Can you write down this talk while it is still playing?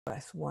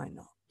breath, why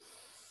not?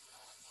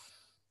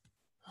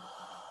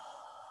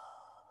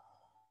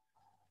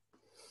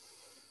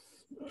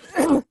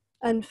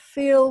 And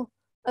feel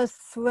a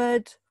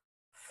thread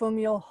from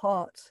your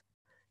heart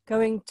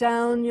going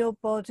down your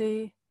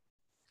body,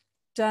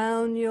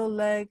 down your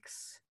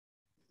legs,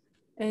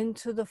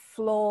 into the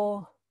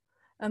floor.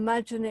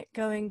 Imagine it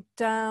going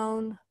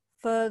down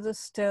further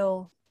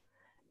still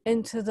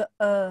into the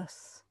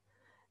earth,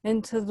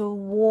 into the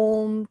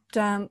warm,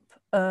 damp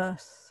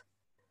earth,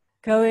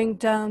 going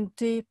down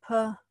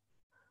deeper,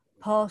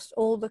 past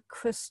all the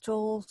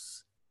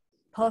crystals,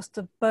 past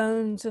the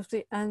bones of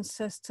the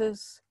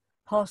ancestors,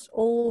 past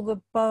all the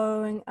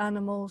burrowing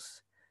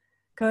animals,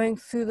 going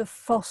through the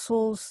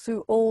fossils,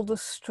 through all the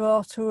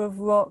strata of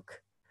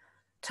rock,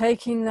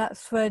 taking that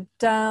thread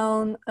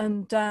down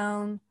and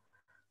down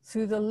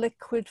through the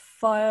liquid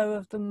fire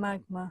of the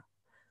magma,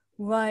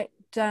 right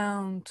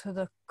down to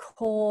the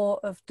core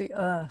of the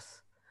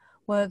earth,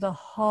 where the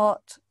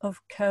heart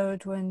of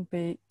Cerridwen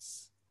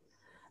beats,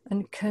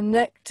 and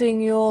connecting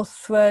your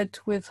thread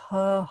with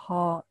her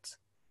heart,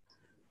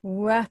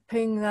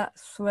 wrapping that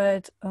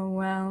thread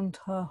around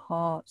her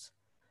heart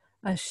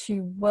as she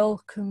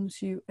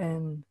welcomes you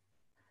in.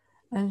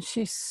 And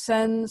she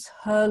sends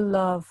her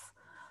love,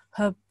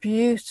 her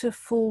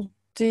beautiful,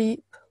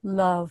 deep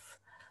love,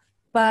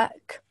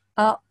 back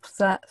up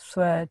that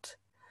thread,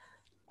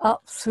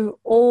 up through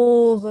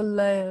all the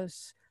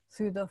layers,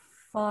 through the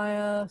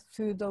fire,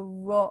 through the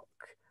rock,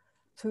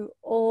 through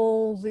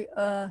all the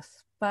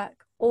earth,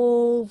 back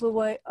all the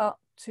way up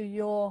to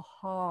your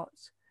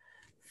heart.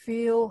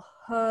 Feel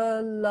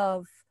her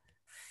love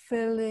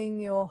filling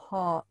your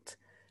heart,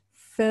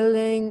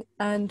 filling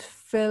and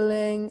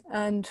filling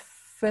and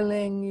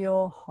filling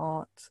your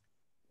heart.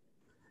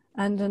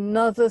 And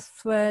another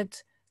thread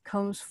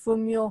comes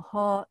from your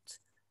heart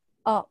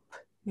up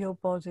your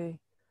body,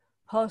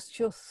 past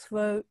your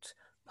throat,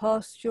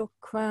 past your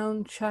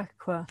crown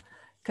chakra,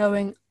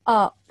 going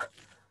up,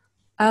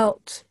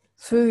 out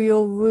through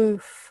your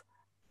roof,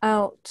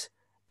 out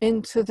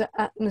into the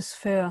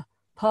atmosphere,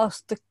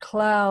 past the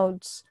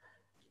clouds,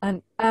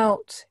 and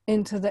out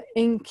into the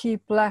inky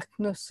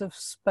blackness of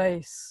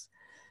space,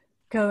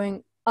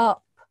 going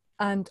up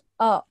and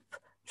up,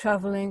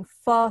 traveling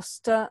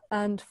faster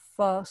and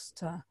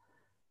faster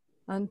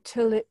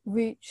until it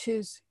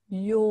reaches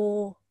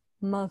your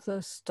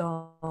mother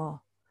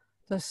star,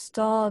 the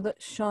star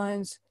that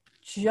shines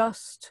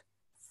just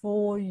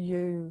for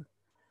you,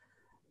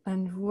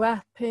 and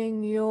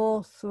wrapping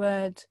your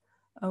thread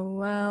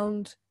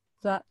around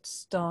that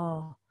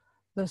star,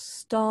 the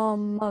star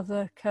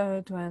mother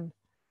Cerridwen,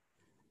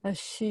 as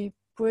she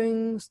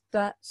brings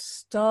that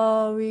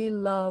starry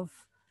love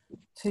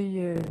to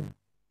you,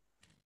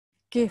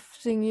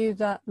 gifting you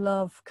that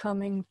love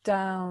coming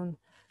down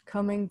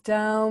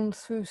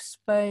through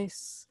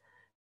space,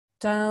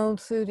 down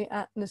through the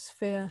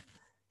atmosphere,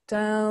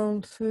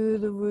 down through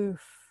the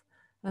roof,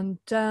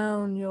 and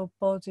down your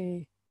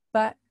body,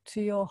 back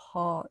to your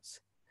heart,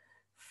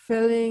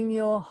 filling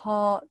your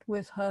heart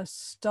with her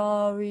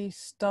starry,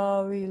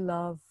 starry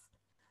love,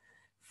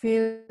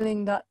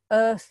 feeling that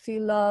earthy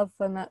love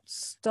and that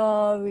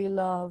starry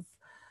love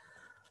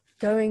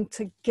going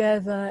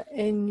together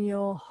in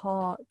your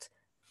heart,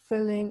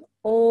 filling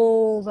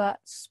all that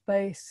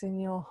space in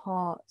your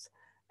heart,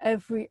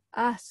 every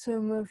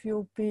atom of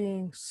your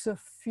being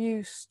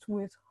suffused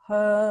with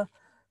her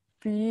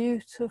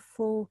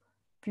beautiful,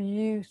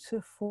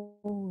 beautiful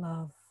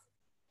love.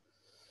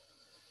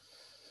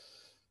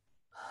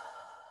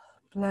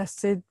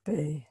 Blessed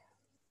be.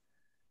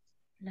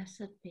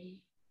 Blessed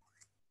be.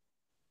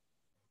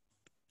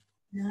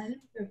 Now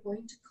we're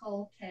going to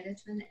call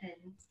Cerridwen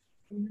in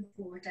from the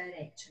 4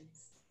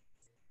 directions.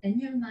 In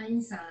your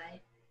mind's eye,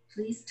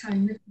 please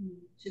turn with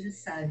me to the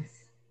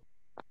south.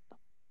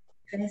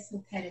 Dress,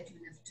 O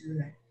Cerridwen of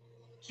Dŵr,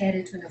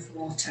 Cerridwen of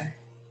water,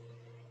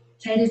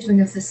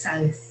 Cerridwen of the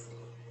south,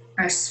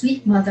 our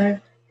sweet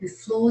mother who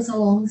flows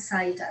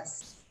alongside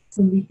us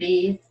when we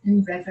bathe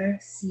in river,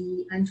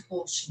 sea and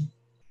ocean.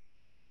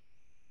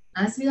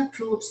 As we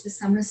approach the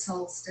summer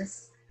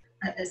solstice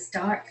at this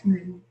dark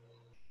moon,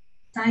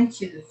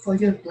 thank you for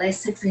your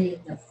blessed rain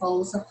that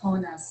falls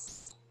upon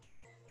us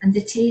and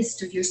the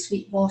taste of your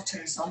sweet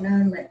waters on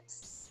our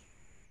lips.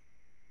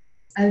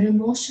 Our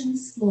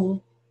emotions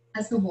flow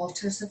as the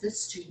waters of the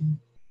stream.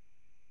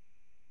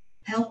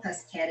 Help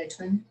us,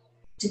 Cerridwen,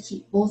 to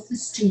keep both the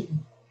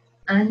stream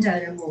and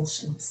our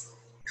emotions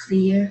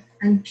clear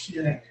and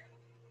pure.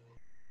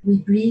 We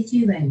breathe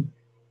you in.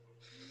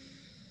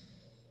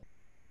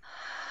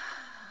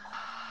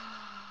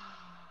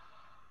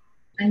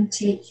 And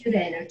take your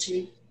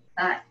energy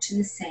back to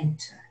the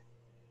centre.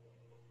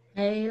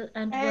 Hail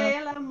and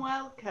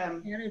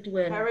welcome,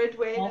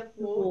 Cerridwen of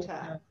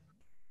water.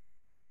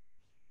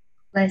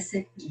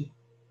 Blessed be.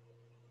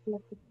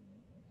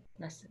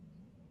 Blessed.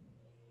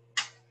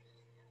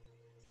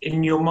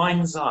 In your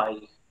mind's eye,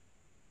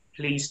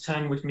 please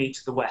turn with me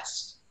to the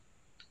west.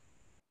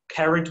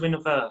 Cerridwen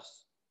of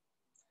earth,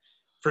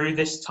 through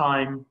this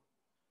time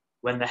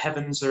when the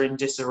heavens are in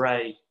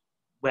disarray,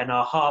 when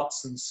our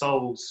hearts and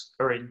souls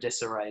are in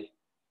disarray,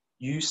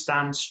 you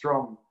stand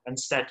strong and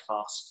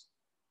steadfast,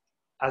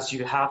 as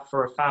you have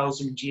for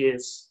 1,000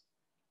 years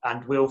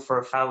and will for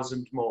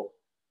 1,000 more.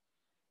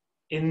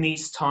 In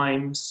these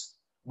times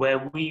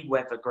where we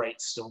weather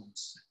great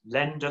storms,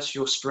 lend us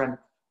your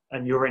strength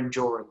and your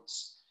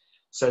endurance,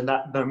 so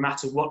that no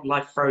matter what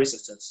life throws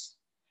at us,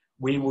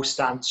 we will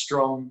stand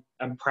strong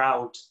and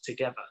proud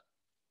together.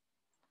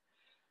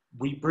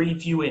 We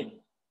breathe you in,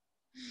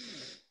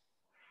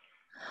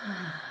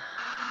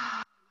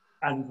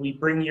 and we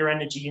bring your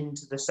energy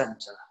into the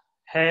centre.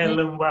 Hail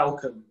and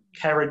welcome,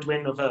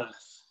 Cerridwen of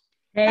Earth.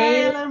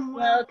 Hail and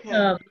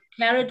welcome,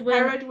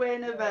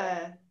 Cerridwen of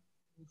Earth.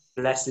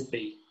 Blessed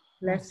be.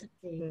 Blessed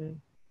be.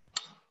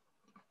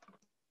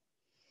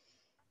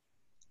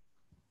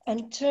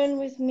 And turn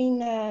with me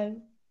now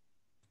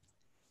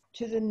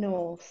to the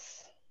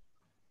north,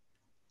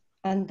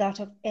 and that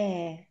of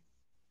air,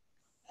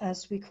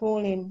 as we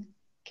call in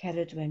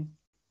Cerridwen.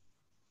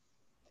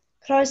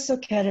 Priest-ess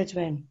of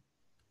Cerridwen,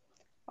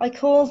 I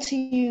call to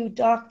you,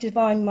 dark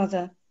divine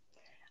mother,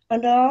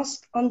 and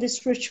ask on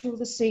this ritual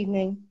this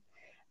evening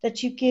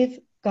that you give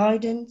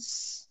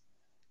guidance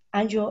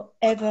and your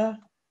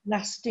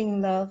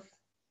everlasting love,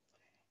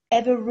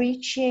 ever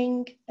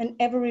reaching and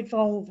ever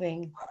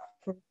evolving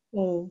for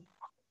all.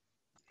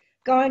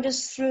 Guide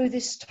us through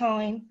this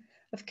time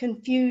of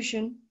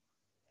confusion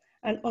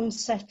and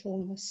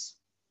unsettledness.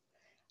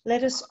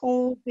 Let us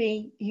all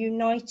be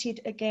united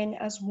again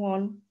as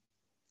one,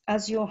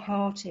 as your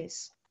heart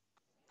is.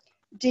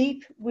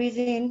 Deep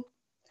within,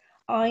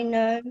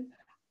 I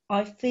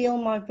feel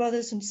my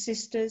brothers and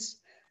sisters,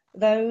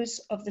 those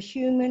of the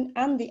human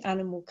and the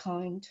animal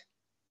kind.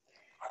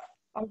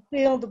 I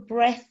feel the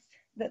breath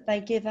that they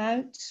give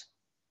out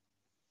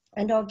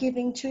and are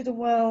giving to the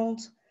world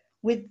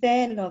with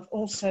their love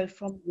also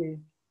from you.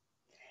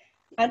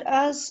 And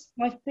as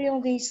I feel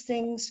these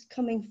things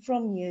coming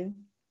from you,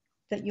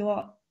 that you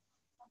are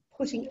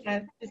putting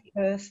out to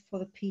the earth for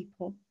the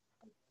people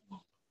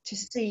to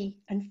see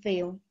and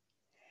feel,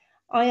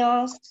 I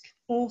ask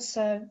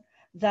also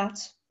that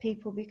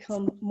people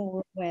become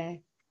more aware.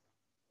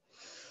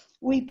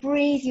 We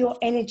breathe your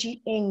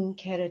energy in,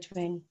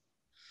 Cerridwen.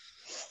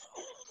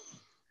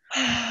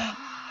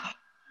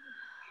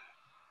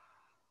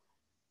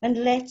 And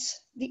let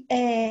the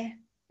air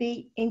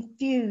be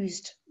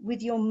infused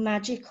with your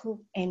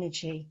magical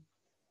energy.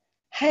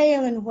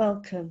 Hail and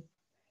welcome,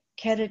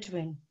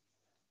 Cerridwen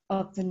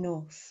of the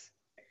North.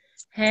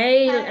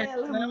 Hail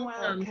and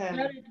welcome,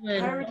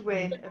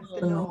 Cerridwen of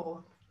the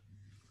North.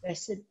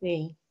 Blessed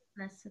be.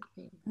 Blessed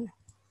be.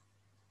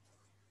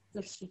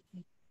 Blessed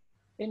be.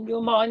 In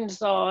your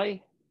mind's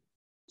eye,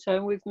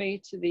 turn with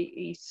me to the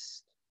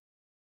east.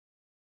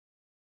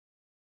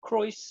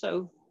 Priest-ess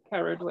of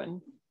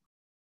Cerridwen,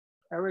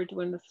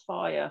 Cerridwen of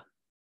fire.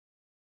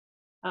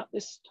 At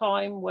this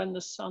time when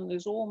the sun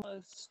is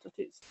almost at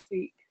its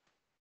peak,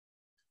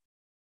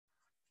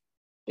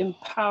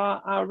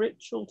 empower our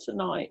ritual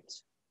tonight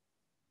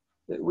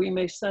that we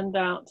may send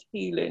out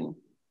healing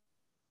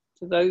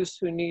to those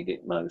who need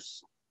it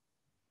most.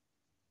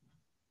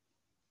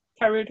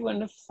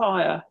 Cerridwen of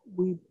fire,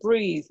 we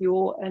breathe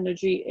your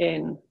energy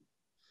in.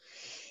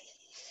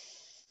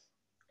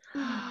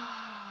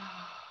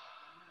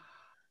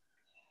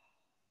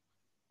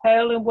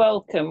 Hail and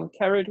welcome,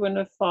 Cerridwen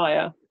of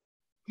fire.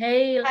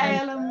 Hail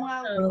and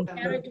welcome,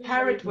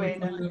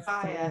 Cerridwen of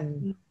fire.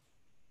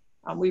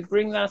 And we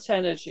bring that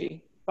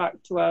energy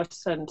back to our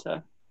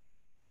centre.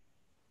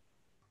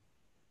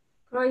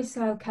 Priest-ess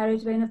of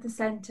Cerridwen of the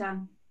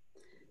centre.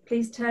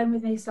 Please turn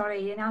with me,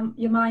 in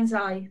your mind's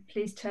eye,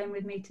 please turn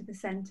with me to the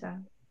centre.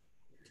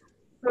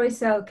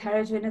 Priest-ess of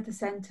Cerridwen of the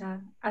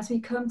centre. As we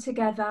come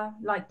together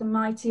like the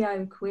mighty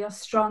oak, we are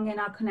strong in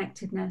our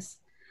connectedness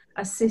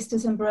as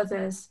sisters and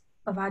brothers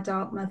of our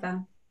Dark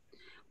Mother.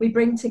 We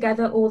bring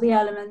together all the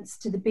elements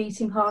to the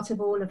beating heart of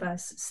all of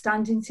us,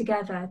 standing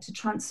together to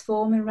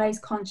transform and raise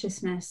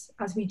consciousness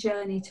as we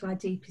journey to our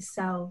deepest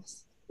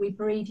selves. We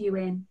breathe you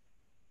in.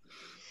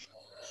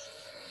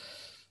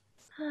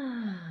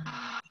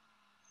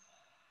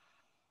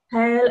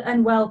 Hail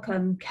and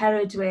welcome,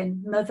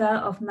 Cerridwen, Mother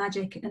of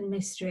Magic and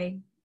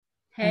Mystery.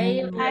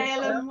 Hail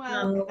and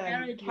welcome,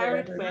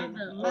 Cerridwen,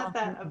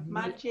 Mother of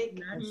Magic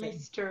and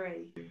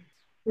Mystery.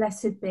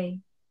 Blessed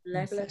be.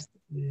 Blessed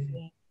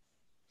be.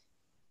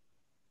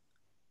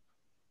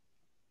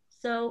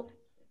 So,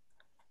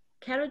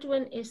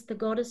 Cerridwen is the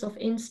goddess of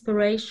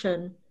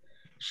inspiration.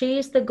 She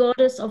is the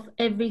goddess of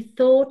every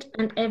thought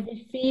and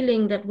every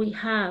feeling that we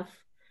have.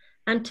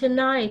 And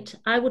tonight,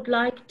 I would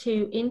like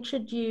to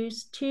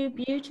introduce two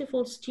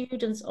beautiful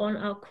students on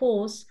our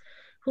course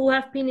who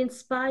have been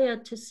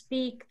inspired to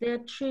speak their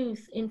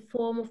truth in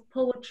form of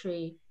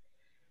poetry.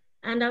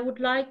 And I would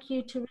like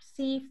you to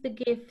receive the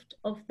gift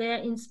of their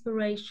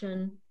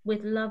inspiration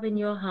with love in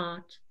your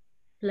heart.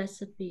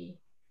 Blessed be.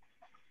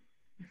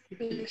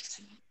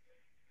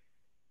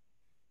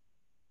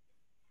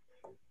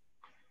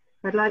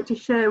 I'd like to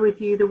share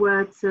with you the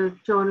words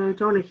of John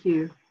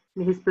O'Donoghue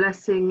in his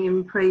blessing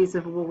in praise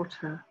of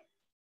water.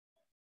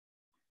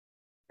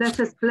 Let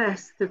us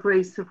bless the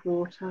grace of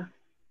water,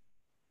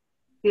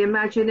 the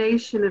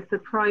imagination of the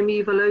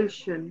primeval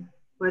ocean,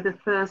 where the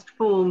first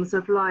forms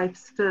of life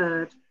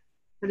stirred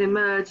and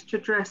emerged to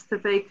dress the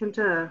vacant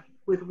earth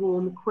with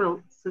warm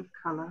quilts of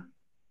colour.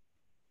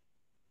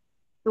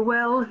 The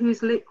well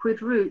whose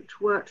liquid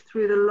root worked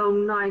through the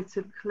long night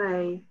of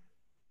clay,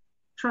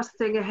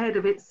 trusting ahead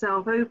of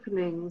itself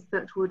openings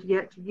that would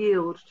yet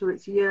yield to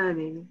its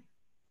yearning,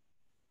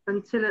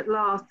 until at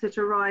last it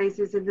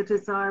arises in the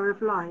desire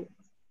of light,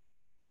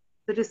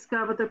 to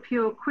discover the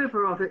pure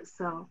quiver of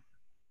itself,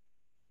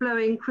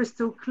 flowing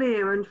crystal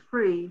clear and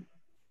free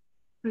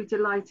through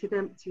delighted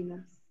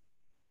emptiness.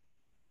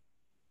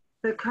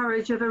 The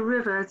courage of a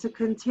river to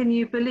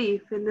continue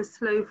belief in the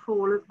slow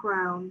fall of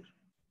ground,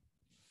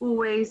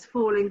 always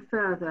falling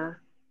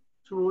further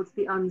towards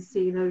the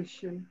unseen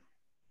ocean.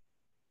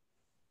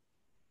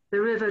 The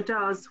river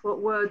does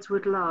what words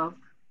would love,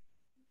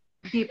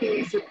 keeping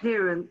its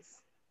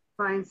appearance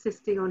by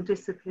insisting on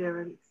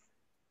disappearance.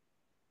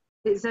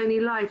 Its only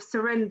life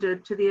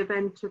surrendered to the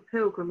event of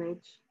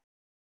pilgrimage,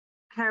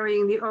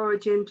 carrying the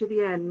origin to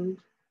the end,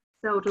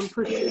 seldom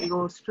pushing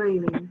or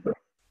straining.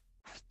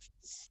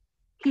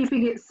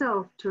 Keeping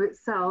itself to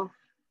itself,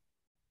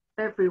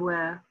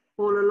 everywhere,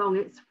 all along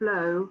its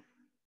flow,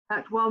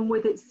 at one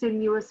with its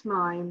sinuous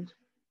mind,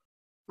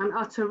 an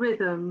utter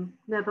rhythm,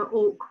 never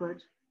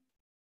awkward.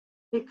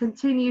 It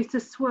continues to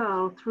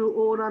swirl through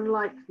all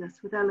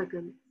unlikeness with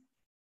elegance.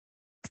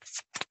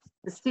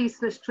 The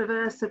ceaseless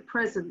traverse of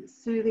presence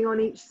soothing on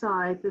each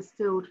side the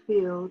stilled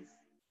fields,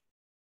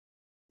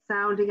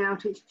 sounding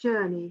out its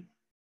journey,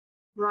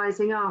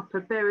 rising up a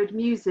buried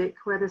music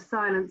where the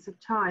silence of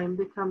time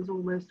becomes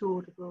almost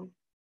audible.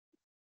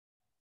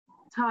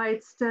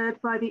 Tides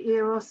stirred by the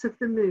eros of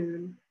the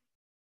moon,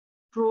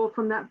 draw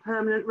from that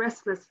permanent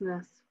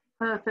restlessness,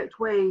 perfect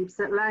waves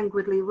that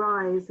languidly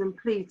rise and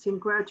pleat in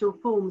gradual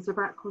forms of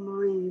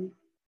aquamarine,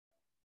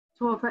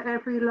 to offer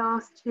every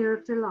last tear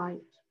of delight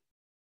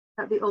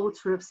at the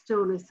altar of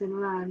stillness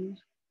in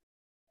land.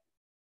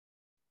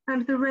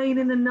 And the rain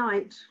in the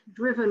night,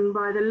 driven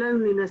by the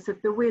loneliness of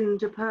the wind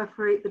to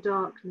perforate the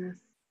darkness,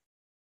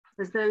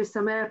 as though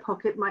some air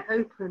pocket might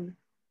open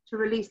to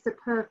release the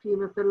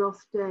perfume of the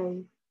lost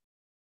day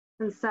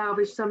and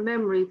salvage some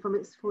memory from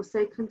its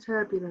forsaken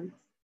turbulence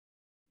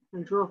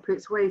and drop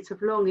its weight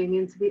of longing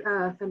into the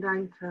earth and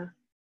anchor.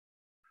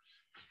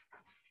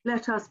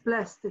 Let us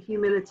bless the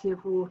humility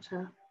of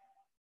water,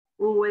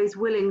 always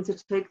willing to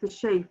take the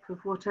shape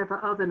of whatever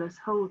otherness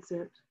holds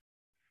it.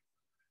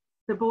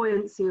 The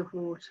buoyancy of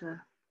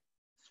water,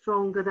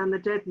 stronger than the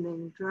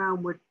deadening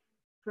downward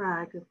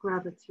drag of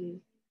gravity.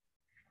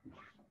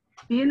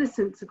 The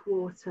innocence of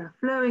water,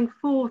 flowing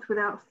forth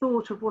without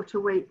thought of what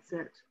awaits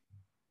it.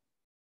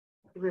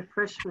 The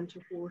refreshment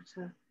of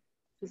water,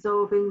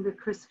 dissolving the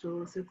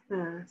crystals of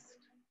thirst.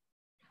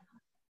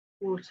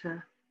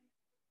 Water,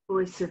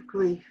 voice of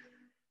grief,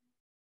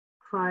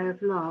 cry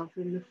of love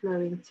in the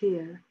flowing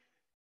tear.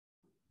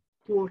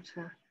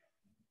 Water,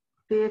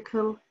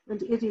 vehicle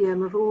and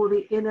idiom of all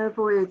the inner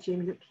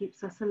voyaging that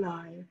keeps us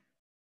alive.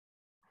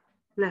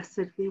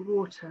 Blessed be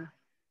water,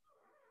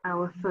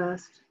 our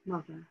first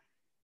mother.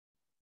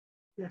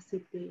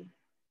 Blessed be.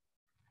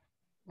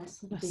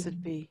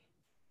 Blessed be.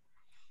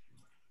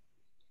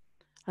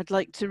 I'd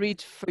like to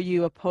read for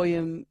you a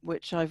poem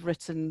which I've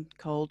written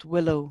called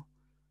Willow.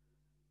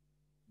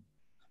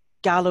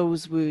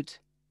 Gallows wood,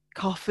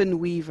 coffin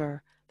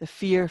weaver, the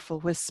fearful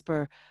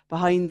whisper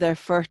behind their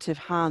furtive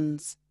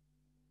hands.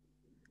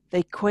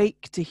 They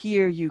quake to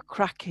hear you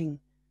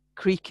cracking,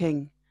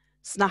 creaking,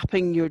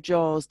 snapping your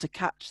jaws to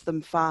catch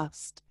them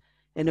fast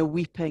in a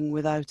weeping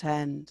without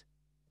end.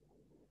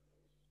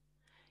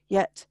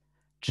 Yet,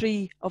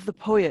 tree of the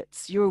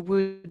poets, your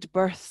wood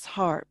births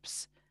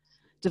harps.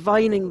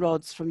 Divining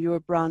rods from your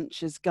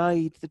branches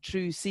guide the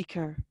true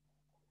seeker.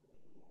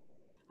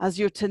 As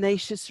your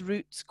tenacious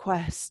roots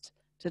quest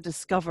to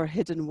discover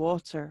hidden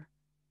water.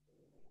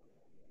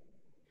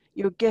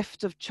 Your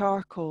gift of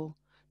charcoal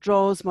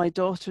draws my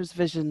daughter's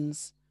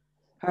visions.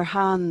 Her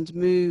hand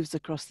moves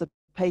across the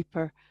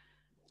paper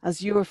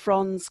as your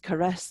fronds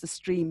caress the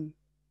stream.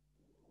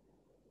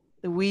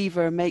 The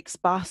weaver makes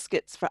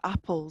baskets for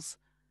apples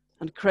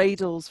and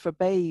cradles for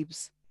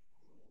babes.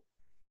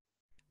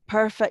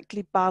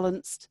 Perfectly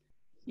balanced,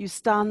 you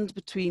stand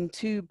between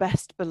two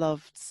best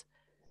beloveds,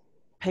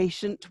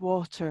 patient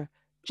water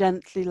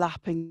gently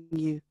lapping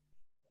you,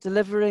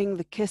 delivering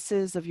the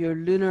kisses of your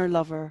lunar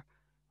lover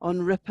on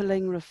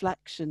rippling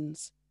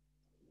reflections.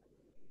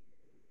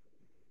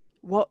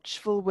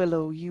 Watchful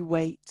willow, you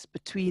wait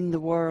between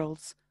the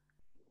worlds,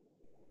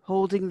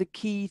 holding the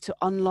key to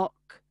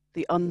unlock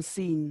the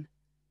unseen.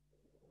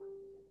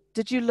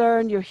 Did you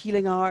learn your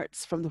healing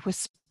arts from the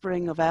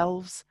whispering of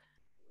elves?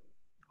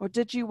 Or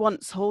did you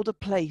once hold a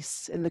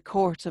place in the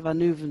court of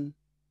Anuvan?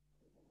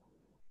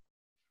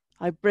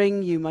 I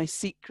bring you my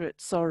secret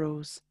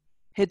sorrows,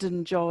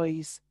 hidden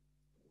joys.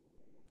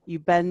 You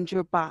bend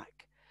your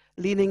back,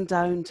 leaning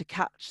down to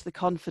catch the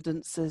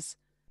confidences,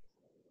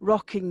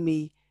 rocking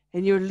me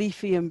in your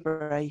leafy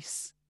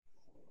embrace.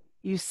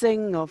 You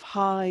sing of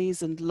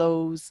highs and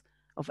lows,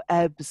 of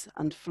ebbs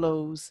and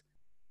flows,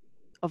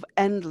 of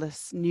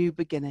endless new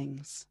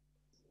beginnings.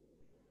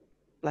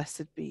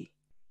 Blessed be.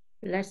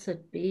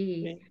 Blessed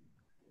be.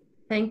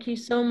 Thank you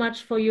so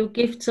much for your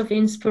gifts of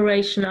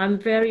inspiration. I'm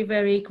very,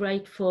 very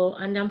grateful,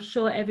 and I'm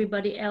sure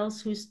everybody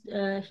else who's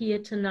here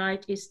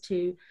tonight is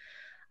too.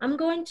 I'm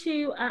going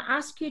to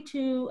ask you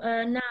to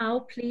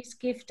now please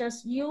gift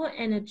us your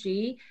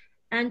energy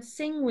and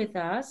sing with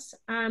us.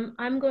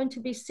 I'm going to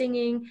be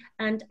singing,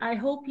 and I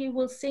hope you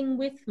will sing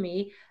with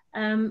me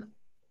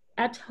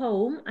at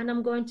home, and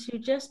I'm going to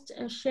just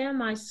share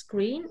my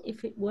screen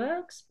if it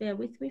works. Bear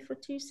with me for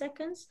 2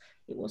 seconds.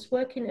 It was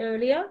working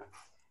earlier.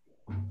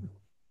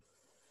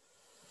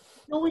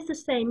 Always the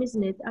same,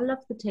 isn't it? I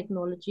love the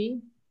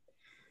technology.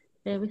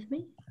 Bear with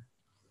me.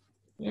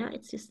 Yeah,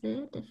 it's just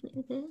there,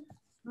 definitely there.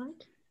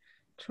 Right.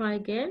 Try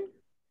again.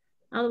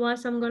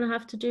 Otherwise, I'm going to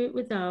have to do it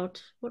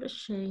without. What a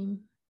shame.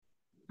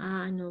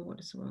 I know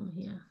what is wrong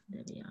here.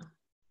 There we are.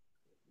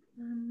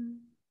 No.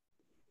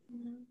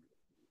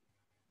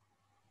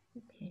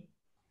 Okay.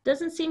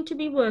 Doesn't seem to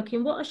be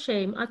working. What a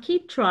shame. I'll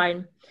keep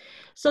trying.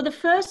 So the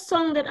first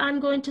song that I'm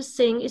going to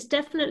sing is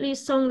definitely a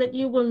song that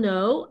you will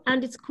know,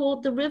 and it's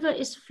called The River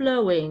is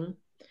Flowing.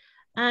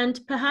 And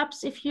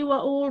perhaps if you are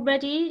all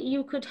ready,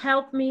 you could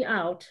help me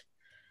out.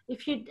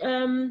 If you,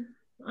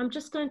 I'm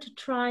just going to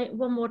try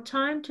one more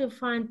time to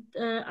find,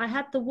 I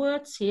had the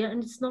words here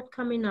and it's not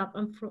coming up,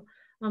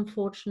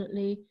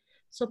 unfortunately.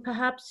 So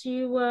perhaps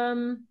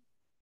you,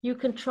 you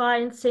can try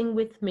and sing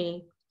with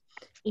me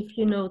if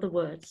you know the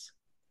words.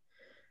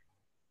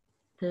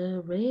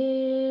 The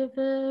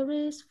river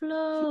is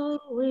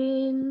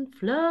flowing,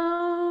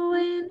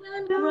 flowing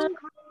and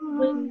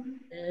growing.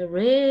 The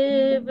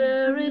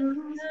river is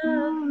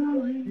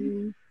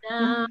flowing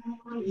down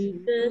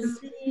to the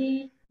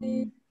sea.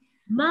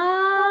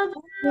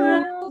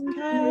 Mother,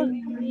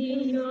 carry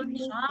me, your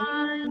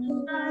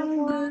child I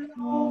will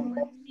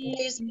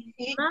always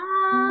be.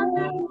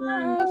 Mother,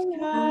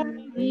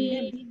 carry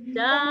me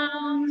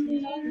down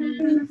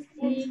to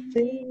the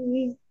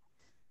sea.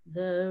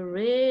 The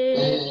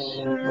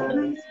river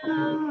is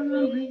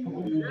flowing,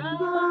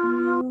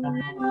 flowing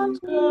and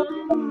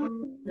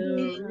growing. The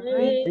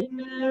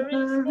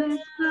river is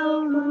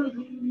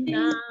flowing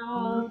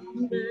down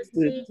to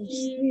the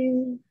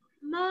sea.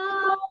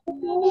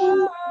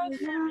 Mother,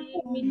 carry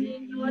me,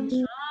 your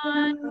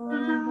child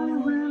I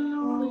will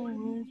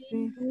always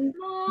be.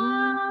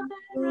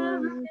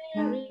 Mother,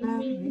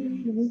 carry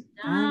me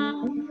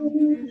down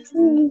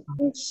to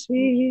the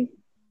sea.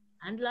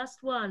 And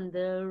last one,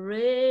 the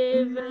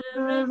river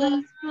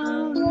is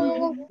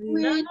flowing,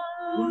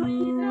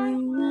 flowing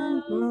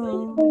and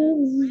growing.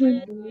 The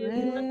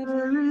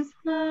river is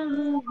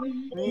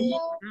flowing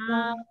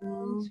down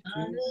to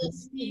the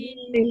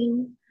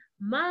sea.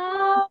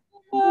 Mother,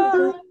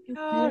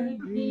 carry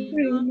me,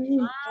 your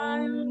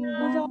child I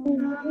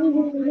will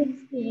always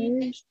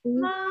be.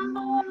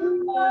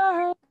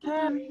 Mother,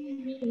 carry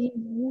me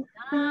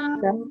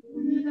down to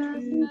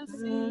the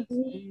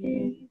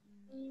sea.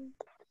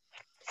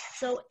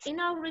 So in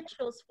our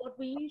rituals, what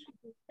we usually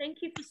do,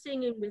 thank you for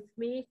singing with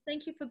me.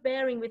 Thank you for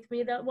bearing with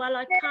me that while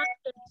I can't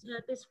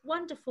get this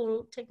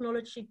wonderful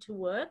technology to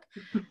work,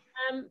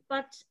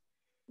 but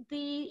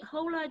the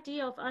whole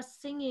idea of us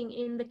singing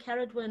in the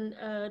Cerridwen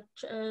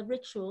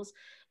rituals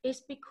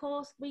is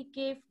because we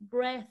give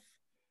breath,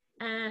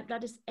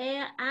 that is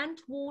air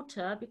and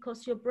water,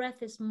 because your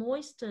breath is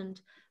moistened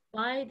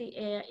by the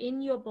air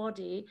in your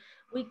body.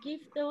 We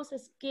give those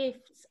as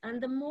gifts, and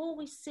the more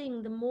we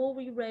sing, the more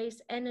we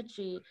raise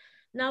energy.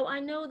 Now, I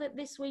know that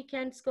this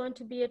weekend is going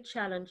to be a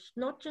challenge.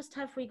 Not just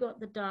have we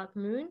got the dark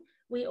moon,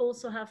 we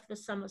also have the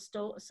summer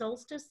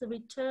solstice, the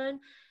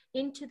return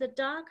into the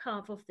dark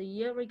half of the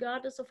year,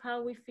 regardless of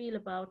how we feel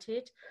about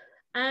it.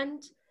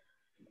 And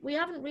we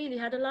haven't really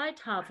had a light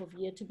half of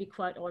year, to be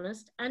quite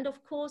honest. And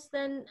of course,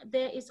 then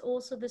there is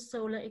also the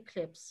solar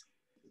eclipse.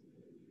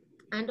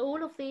 And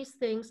all of these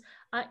things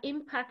are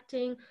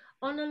impacting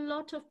on a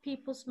lot of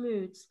people's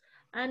moods.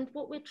 And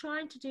what we're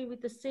trying to do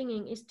with the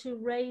singing is to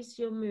raise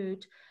your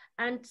mood.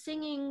 And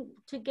singing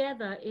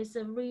together is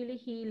a really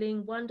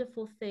healing,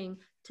 wonderful thing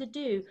to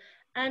do.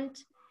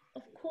 And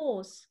of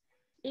course,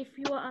 if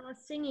you are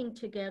singing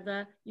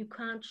together, you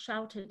can't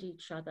shout at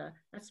each other.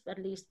 That's at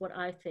least what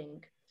I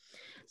think.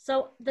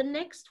 So the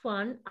next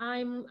one,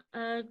 I'm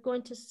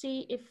going to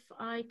see if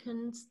I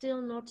can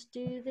still not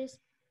do this.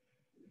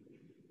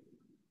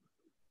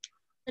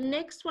 The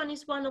next one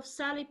is one of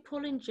Sally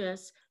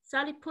Pullinger's.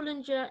 Sally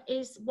Pullinger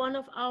is one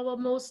of our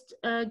most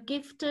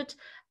gifted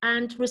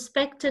and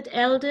respected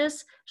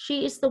elders.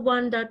 She is the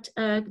one that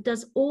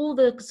does all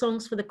the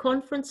songs for the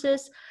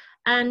conferences.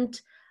 And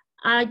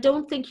I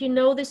don't think you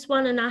know this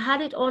one. And I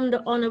had it on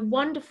a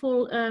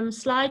wonderful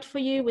slide for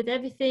you with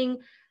everything.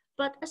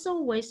 But as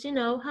always, you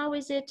know, how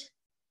is it?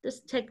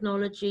 This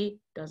technology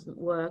doesn't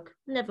work.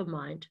 Never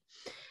mind.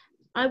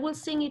 I will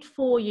sing it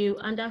for you,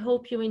 and I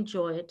hope you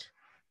enjoy it.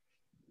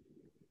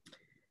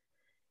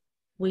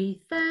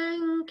 We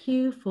thank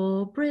you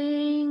for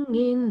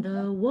bringing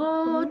the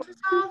waters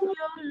of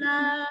your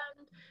land.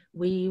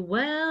 We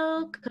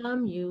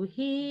welcome you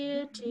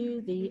here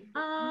to the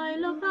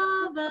Isle of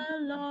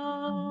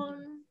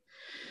Avalon.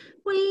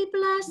 We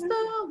bless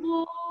the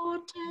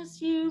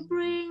waters you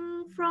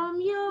bring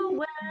from your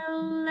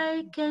well,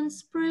 lake and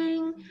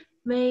spring.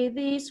 May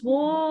these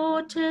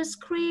waters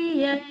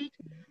create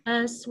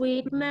a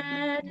sweet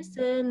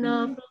medicine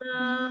of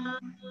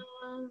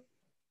love.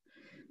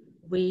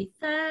 We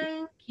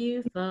thank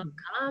you for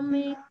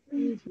coming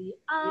to the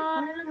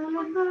Isle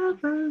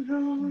of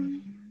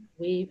Avalon.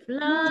 We've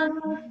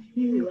loved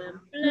you and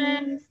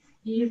blessed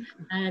you,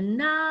 and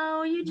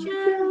now you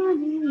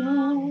journey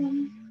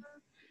on.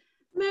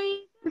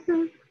 May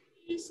the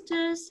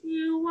priestess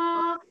you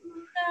are,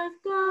 serve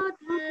God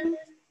and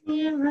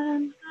near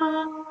and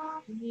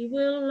far. We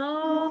will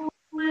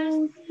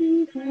always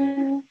be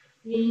there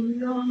in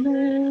your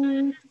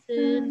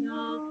medicine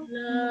of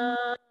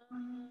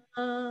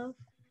love.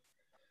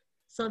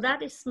 So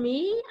that is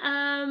me.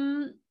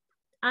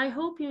 I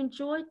hope you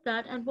enjoyed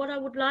that. And what I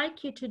would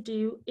like you to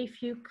do,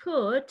 if you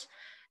could,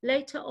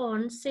 later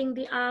on, sing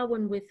the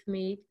Awen with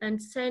me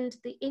and send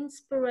the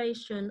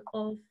inspiration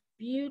of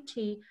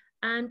beauty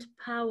and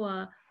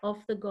power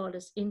of the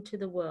goddess into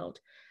the world.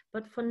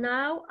 But for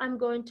now, I'm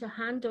going to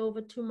hand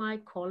over to my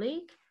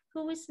colleague,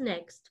 who is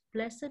next.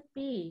 Blessed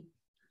be.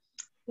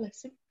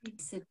 Blessed be.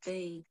 Blessed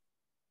be.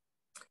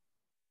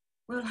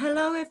 Well,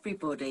 hello,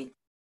 everybody.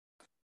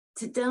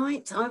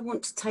 Tonight, I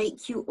want to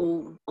take you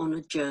all on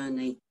a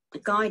journey, a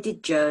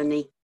guided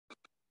journey.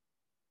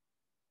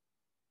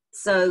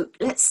 So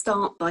let's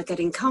start by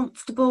getting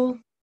comfortable.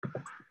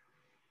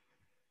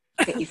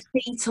 Get your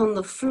feet on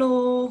the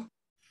floor.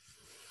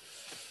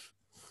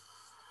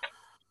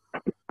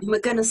 And we're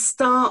going to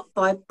start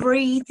by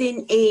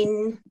breathing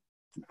in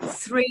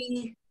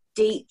 3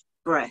 deep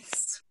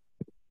breaths.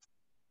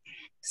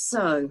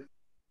 So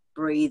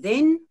breathe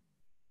in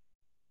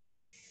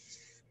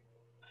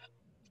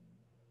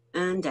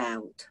and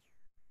out.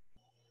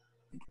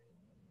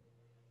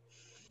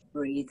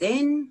 Breathe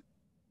in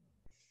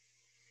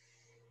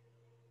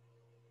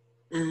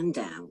and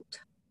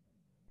out.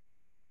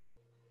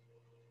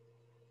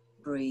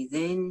 Breathe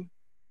in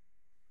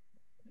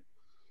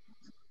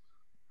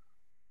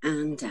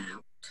and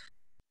out.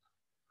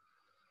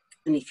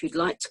 And if you'd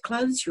like to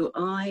close your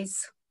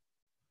eyes,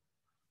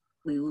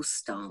 we will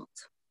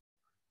start.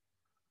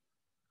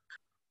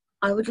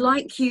 I would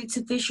like you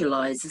to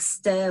visualize a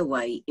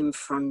stairway in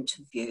front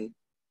of you.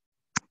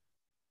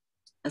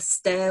 A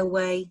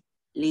stairway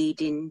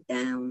leading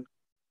down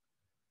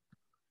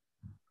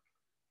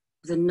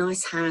with a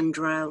nice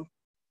handrail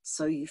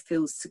so you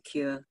feel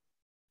secure.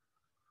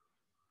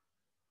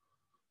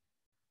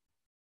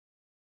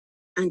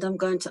 And I'm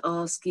going to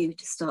ask you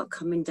to start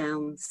coming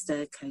down the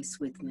staircase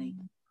with me.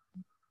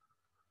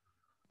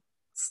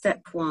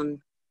 Step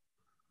 1,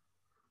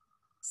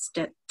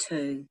 step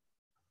 2,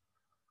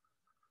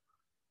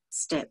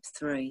 step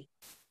 3.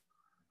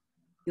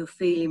 You're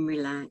feeling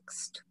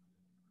relaxed.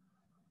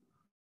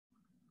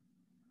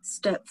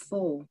 Step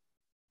 4,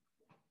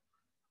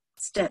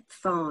 step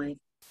 5,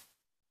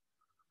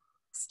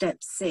 step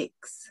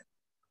 6.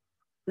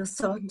 You're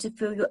starting to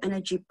feel your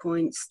energy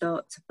points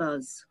start to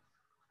buzz.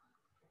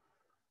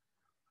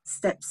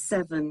 Step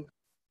 7,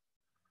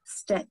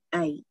 step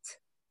 8,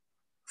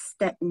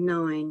 step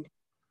 9.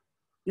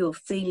 You're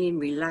feeling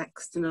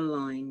relaxed and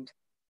aligned.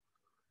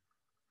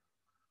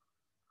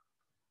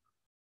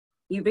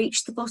 You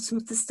reach the bottom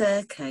of the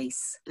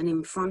staircase, and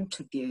in front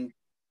of you,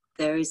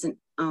 there is an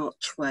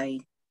archway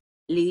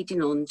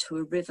leading on to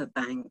a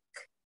riverbank,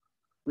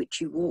 which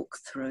you walk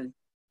through.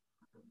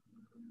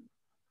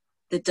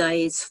 The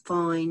day is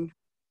fine,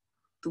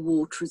 the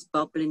water is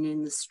bubbling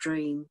in the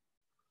stream,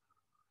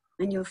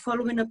 and you're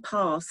following a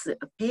path that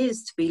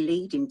appears to be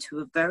leading to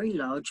a very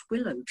large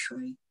willow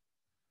tree.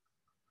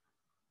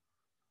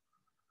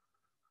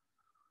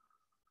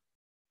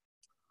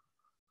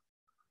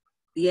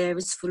 The air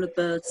is full of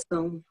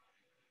birdsong.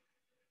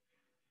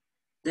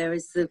 There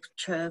is the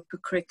chirp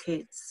of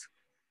crickets.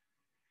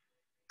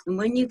 And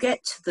when you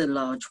get to the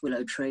large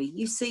willow tree,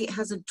 you see it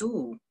has a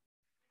door.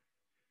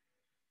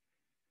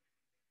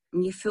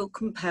 And you feel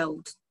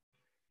compelled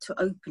to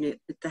open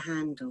it with the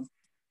handle.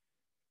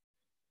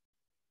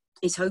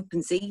 It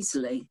opens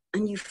easily,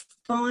 and you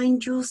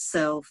find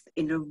yourself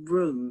in a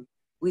room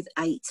with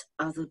 8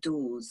 other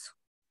doors,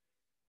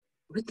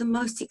 with the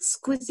most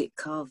exquisite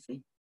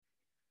carving.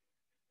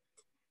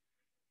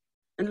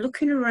 And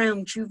looking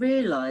around, you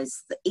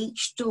realise that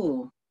each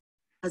door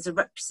has a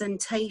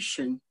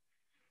representation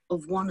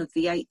of one of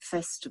the 8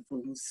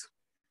 festivals.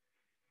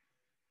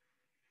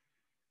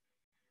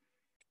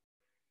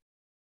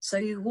 So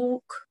you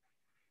walk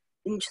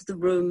into the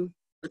room,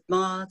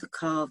 admire the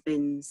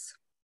carvings,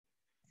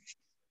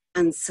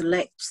 and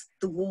select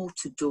the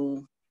water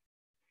door,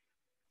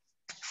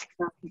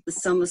 the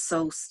summer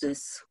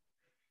solstice.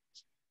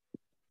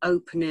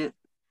 Open it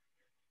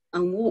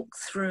and walk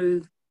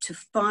through to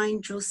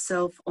find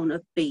yourself on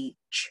a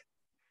beach.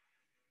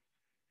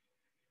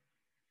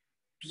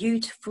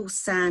 Beautiful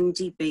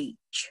sandy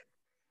beach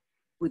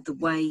with the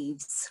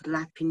waves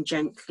lapping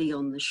gently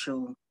on the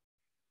shore.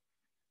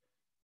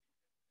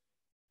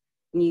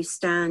 And you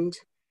stand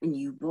and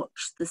you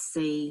watch the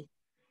sea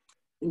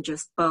and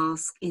just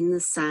bask in the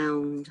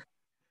sound,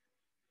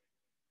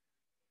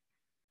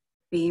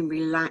 being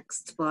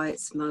relaxed by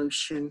its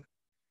motion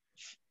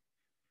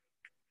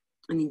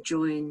and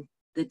enjoying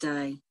the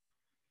day.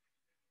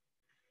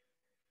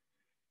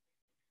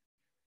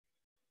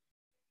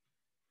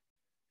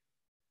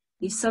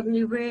 You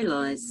suddenly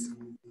realise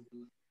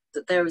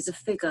that there is a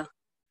figure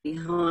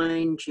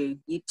behind you.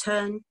 You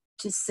turn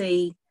to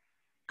see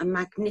a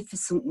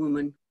magnificent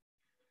woman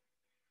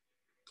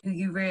who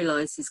you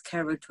realise is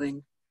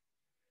Cerridwen,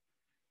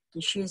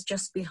 and she is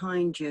just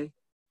behind you.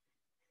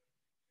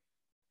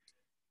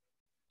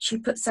 She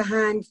puts a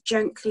hand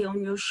gently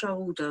on your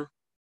shoulder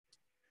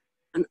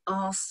and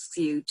asks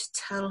you to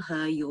tell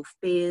her your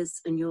fears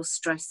and your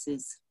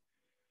stresses.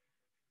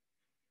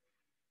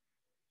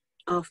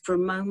 After a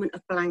moment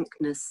of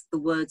blankness, the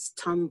words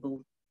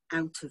tumble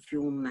out of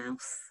your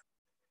mouth.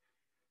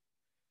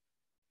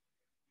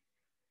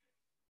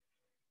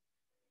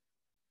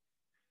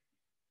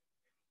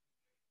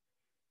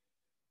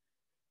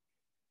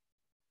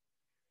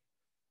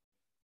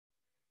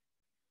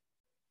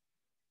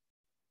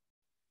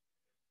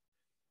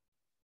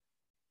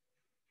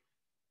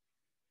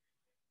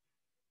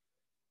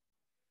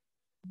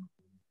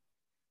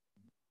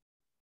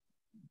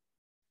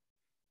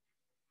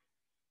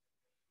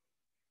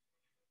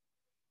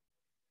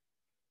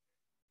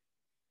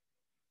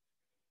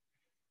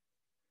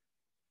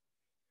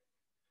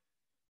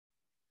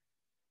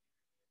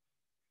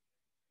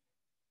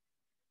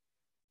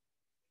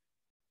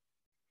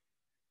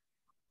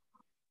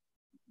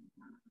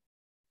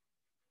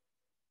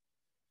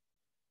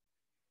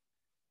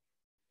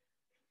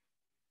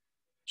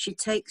 She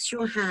takes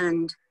your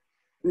hand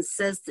and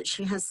says that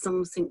she has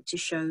something to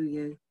show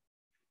you.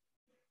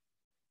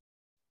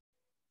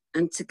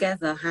 And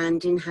together,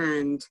 hand in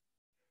hand,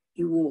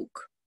 you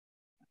walk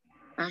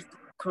back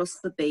across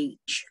the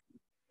beach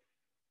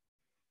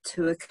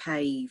to a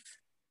cave.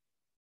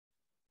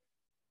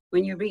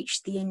 When you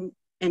reach the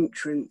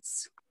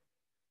entrance,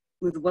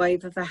 with a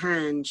wave of a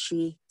hand,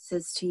 she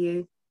says to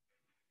you,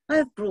 "I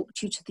have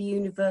brought you to the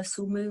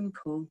universal moon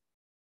pool.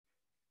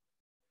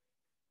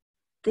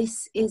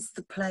 This is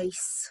the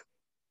place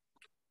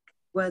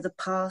where the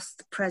past,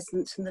 the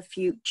present, and the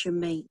future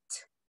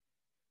meet,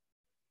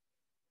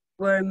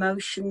 where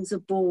emotions are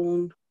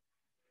born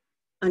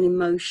and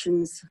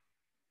emotions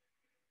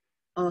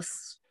are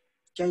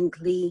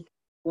gently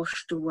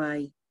washed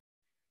away."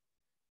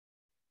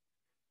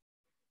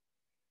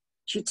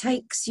 She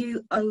takes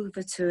you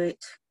over to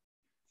it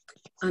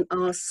and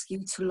asks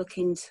you to look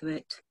into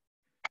it.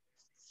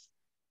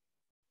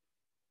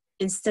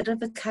 Instead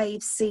of a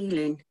cave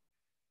ceiling,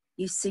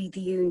 you see the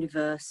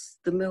universe,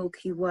 the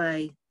Milky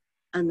Way,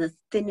 and the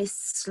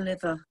thinnest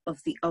sliver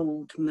of the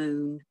old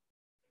moon.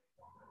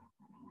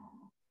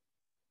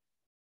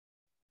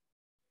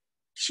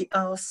 She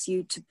asks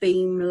you to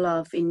beam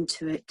love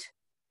into it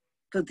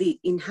for the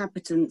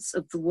inhabitants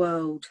of the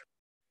world,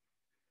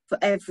 for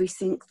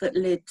everything that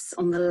lives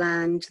on the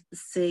land, the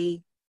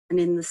sea, and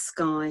in the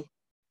sky,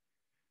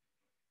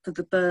 for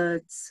the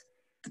birds,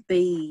 the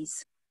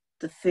bees,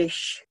 the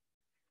fish,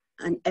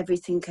 and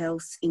everything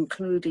else,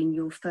 including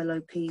your fellow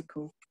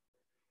people.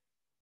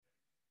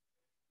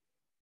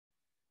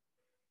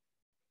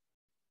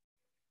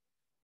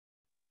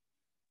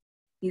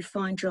 You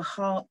find your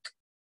heart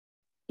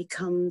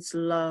becomes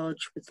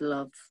large with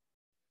love,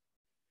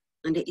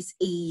 and it is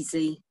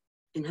easy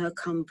in her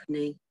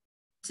company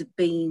to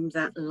beam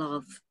that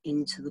love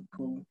into the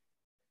pool.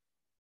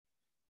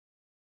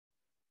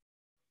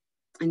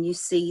 And you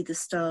see the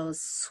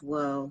stars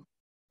swirl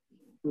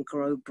and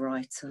grow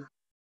brighter.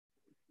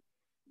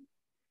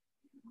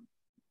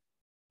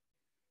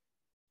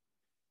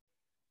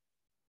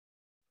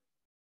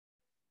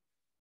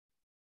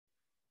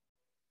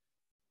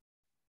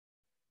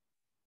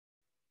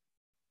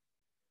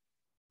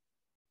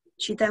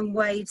 She then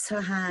waves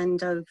her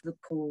hand over the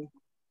pool,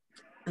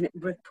 and it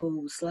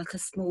ripples like a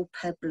small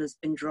pebble has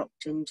been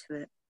dropped into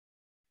it.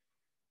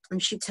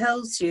 And she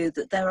tells you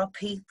that there are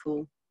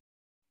people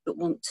that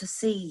want to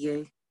see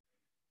you.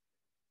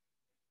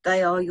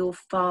 They are your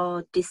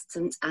far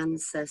distant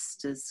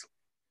ancestors.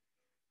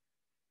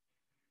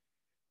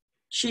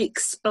 She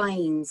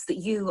explains that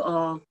you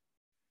are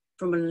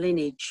from a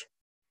lineage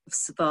of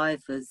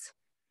survivors.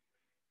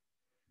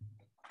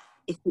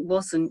 If it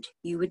wasn't,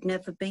 you would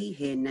never be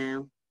here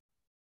now.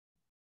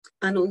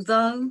 And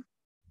although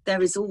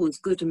there is always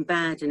good and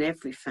bad in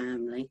every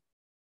family,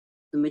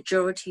 the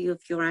majority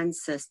of your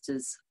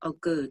ancestors are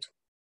good.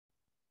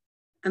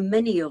 And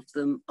many of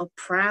them are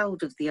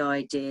proud of the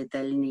idea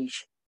their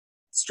lineage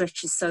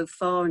stretches so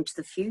far into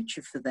the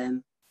future for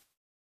them.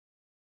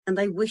 And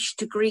they wish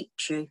to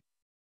greet you.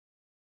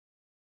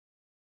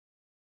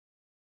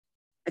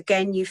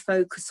 Again, you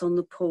focus on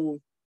the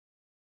pool.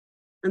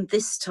 And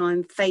this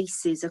time,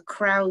 faces, a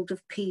crowd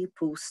of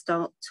people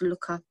start to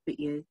look up at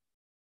you.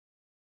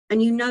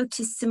 And you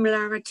notice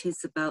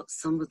similarities about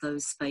some of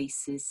those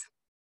faces.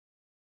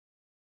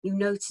 You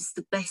notice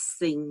the best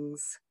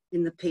things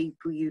in the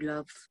people you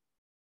love.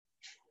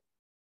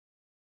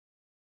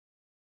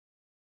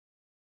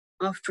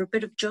 After a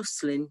bit of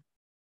jostling,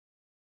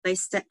 they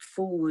step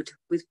forward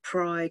with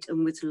pride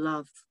and with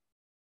love.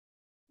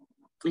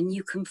 And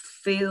you can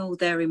feel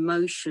their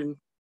emotion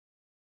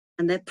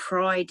and their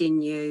pride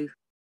in you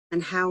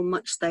and how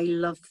much they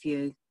love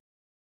you,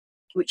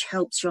 which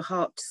helps your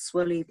heart to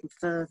swell even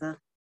further.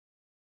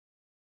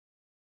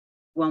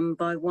 One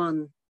by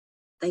one,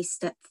 they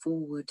step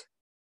forward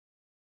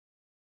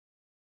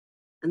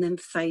and then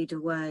fade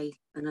away,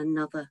 and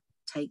another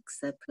takes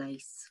their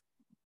place.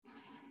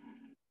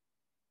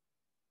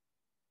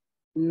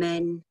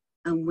 Men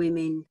and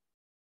women,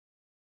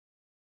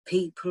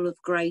 people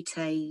of great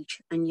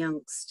age and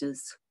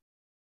youngsters,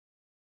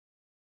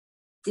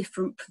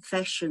 different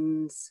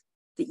professions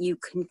that you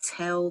can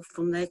tell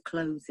from their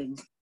clothing.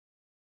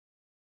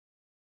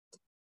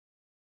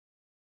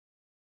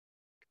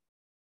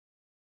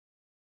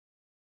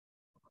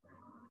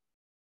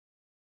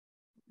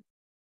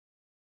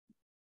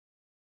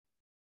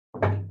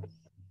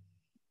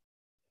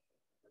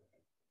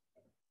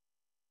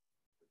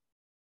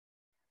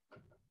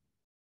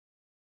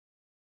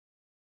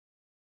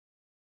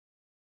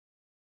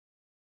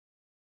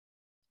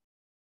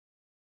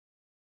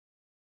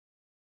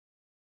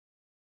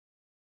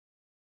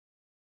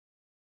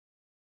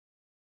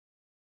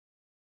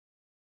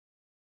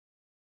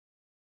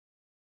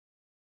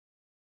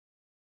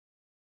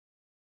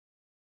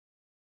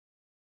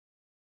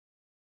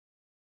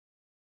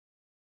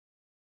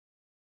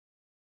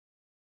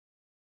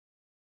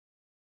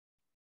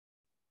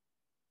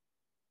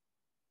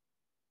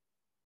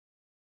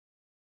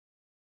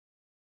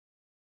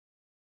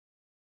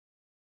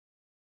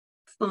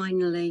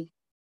 Finally,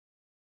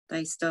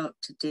 they start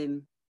to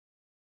dim.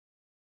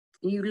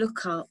 And you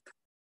look up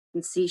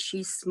and see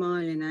she's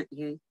smiling at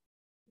you.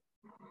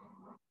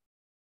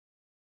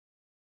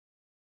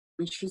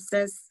 And she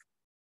says,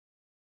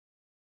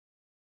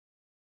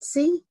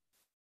 "See,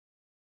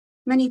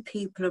 many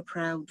people are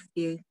proud of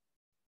you.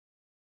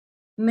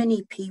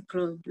 Many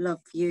people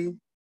love you,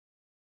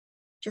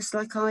 just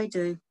like I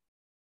do.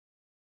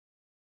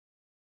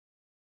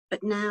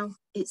 But now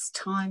it's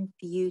time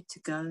for you to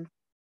go.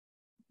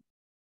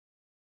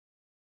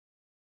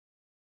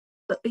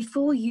 But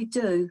before you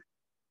do,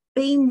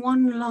 beam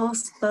one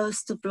last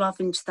burst of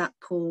love into that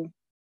pool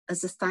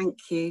as a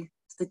thank you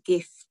for the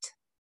gift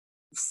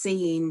of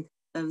seeing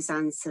those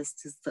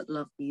ancestors that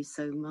love you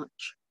so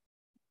much."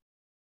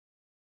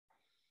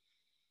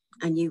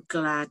 And you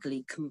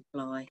gladly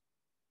comply.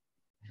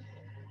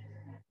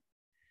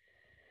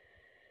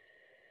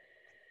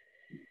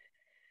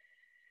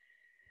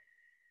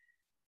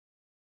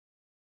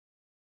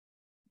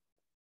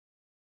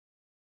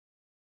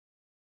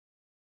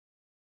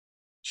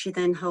 She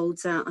then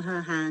holds out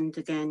her hand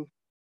again,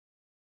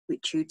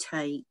 which you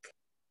take,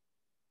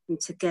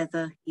 and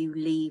together you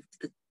leave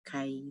the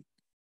cave.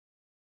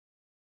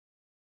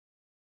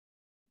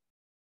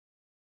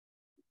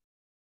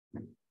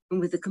 And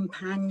with the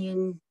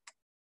companionship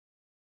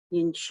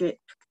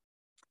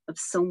of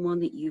someone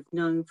that you've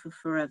known for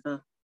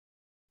forever,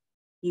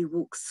 you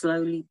walk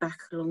slowly back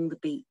along the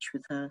beach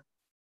with her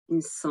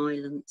in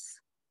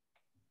silence,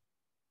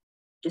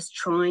 just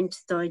trying to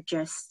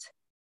digest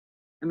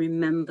and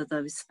remember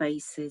those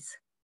faces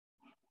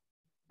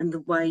and the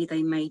way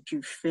they made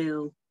you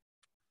feel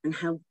and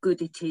how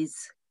good it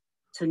is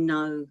to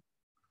know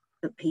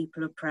that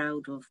people are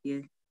proud of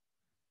you.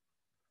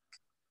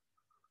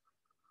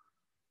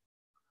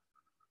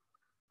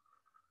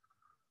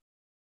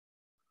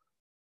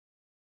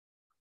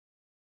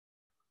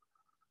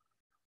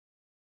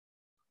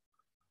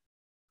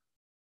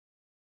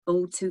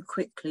 All too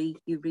quickly,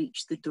 you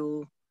reach the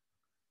door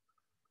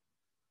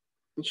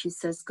and she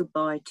says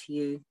goodbye to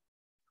you,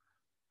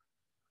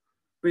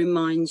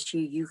 reminds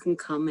you you can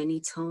come any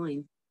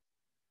time,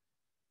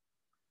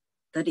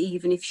 that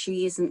even if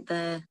she isn't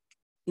there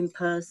in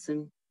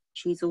person,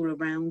 she's all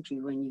around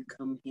you when you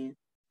come here.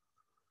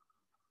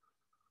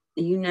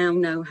 And you now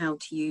know how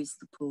to use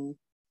the pool.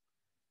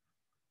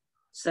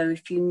 So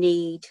if you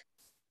need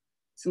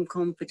some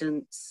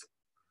confidence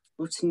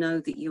or to know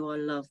that you are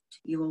loved,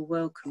 you are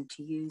welcome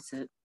to use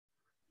it.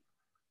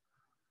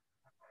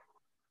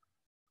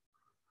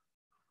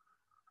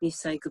 You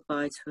say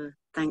goodbye to her,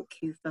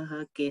 thank you for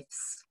her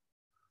gifts,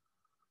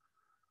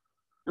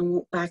 and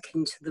walk back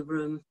into the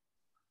room.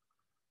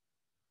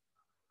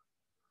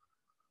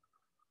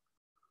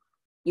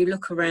 You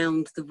look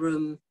around the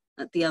room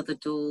at the other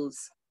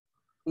doors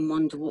and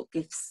wonder what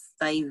gifts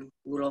they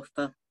will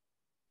offer,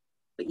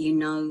 but you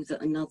know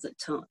that another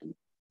time,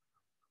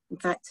 in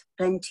fact,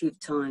 plenty of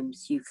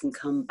times, you can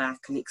come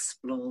back and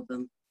explore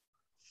them.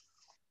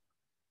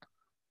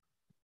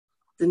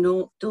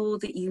 The door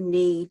that you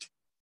need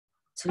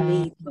to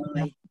leave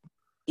by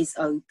is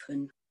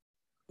open,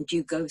 and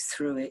you go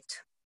through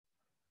it.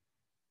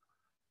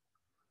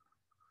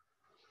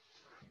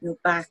 You're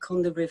back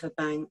on the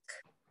riverbank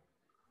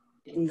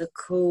in the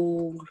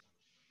cool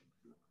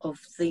of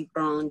the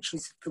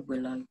branches of the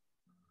willow.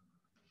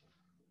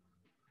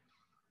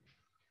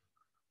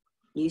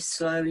 You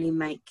slowly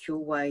make your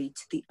way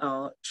to the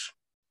arch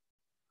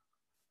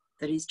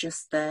that is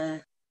just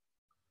there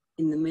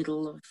in the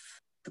middle of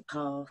the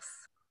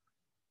path.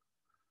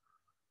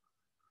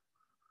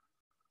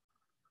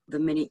 The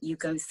minute you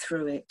go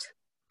through it,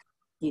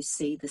 you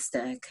see the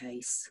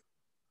staircase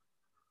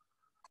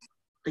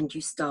and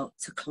you start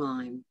to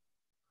climb.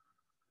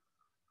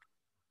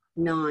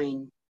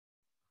 9,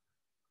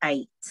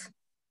 8,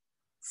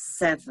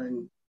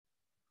 7,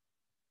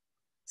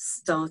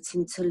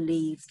 starting to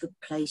leave the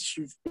place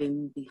you've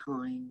been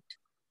behind.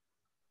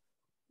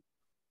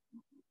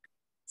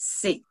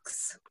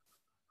 6,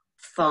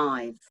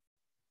 5,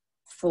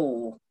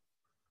 4,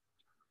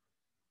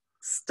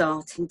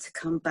 starting to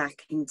come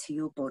back into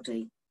your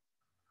body.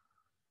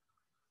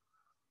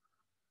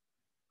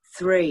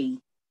 3,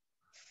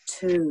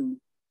 2,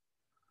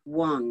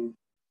 1.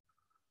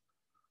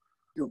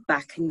 You're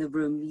back in the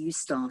room you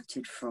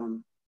started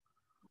from.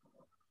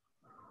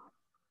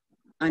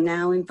 I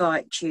now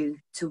invite you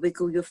to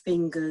wiggle your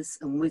fingers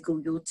and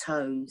wiggle your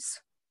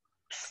toes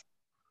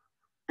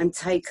and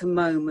take a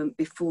moment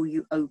before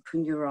you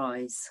open your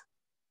eyes.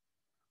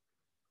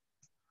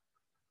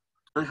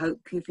 I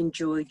hope you've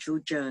enjoyed your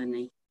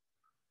journey.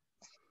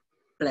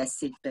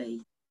 Blessed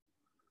be.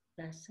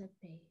 Blessed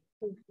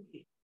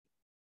be.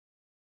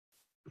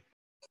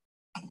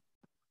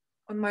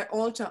 On my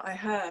altar I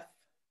have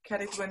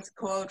Cerridwen's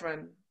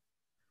cauldron.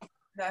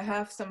 And I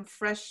have some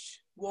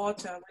fresh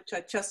water which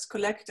I just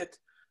collected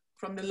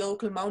from the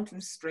local mountain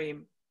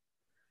stream.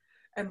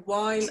 And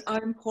while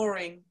I'm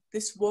pouring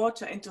this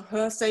water into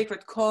her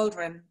sacred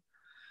cauldron,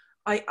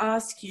 I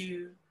ask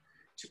you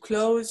to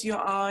close your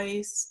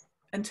eyes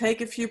and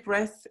take a few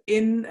breaths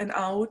in and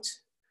out,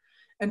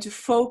 and to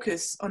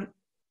focus on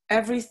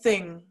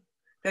everything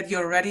that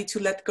you're ready to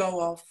let go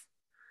of.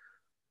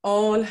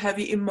 All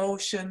heavy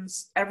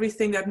emotions,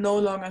 everything that no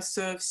longer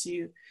serves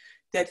you,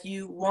 that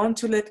you want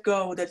to let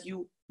go, that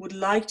you would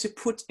like to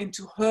put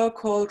into her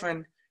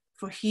cauldron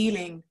for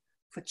healing,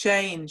 for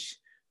change,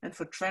 and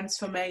for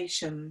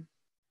transformation.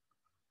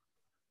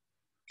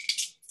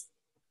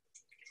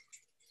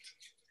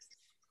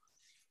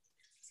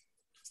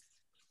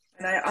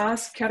 And I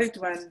ask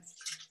Cerridwen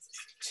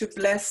to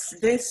bless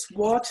this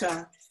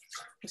water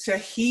with her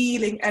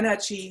healing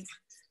energy,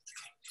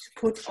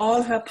 to put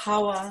all her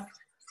power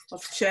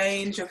of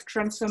change, of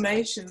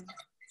transformation,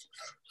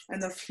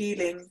 and of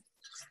healing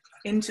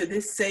into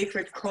this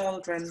sacred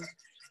cauldron.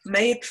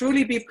 May it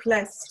truly be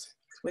blessed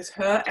with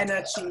her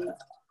energy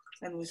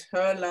and with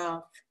her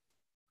love.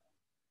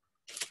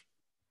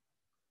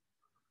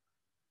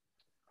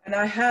 And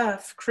I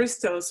have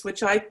crystals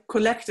which I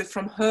collected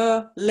from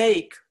her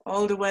lake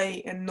all the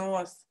way in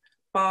North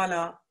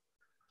Bala,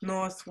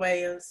 North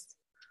Wales.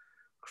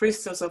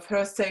 Crystals of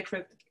her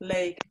sacred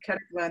lake,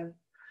 Cerridwen.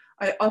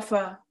 I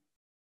offer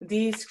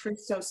these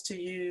crystals to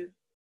you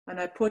and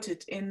I put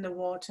it in the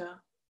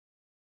water.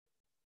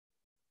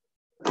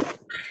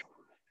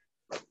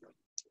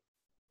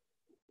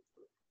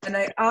 And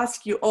I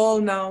ask you all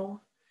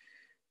now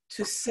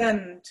to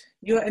send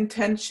your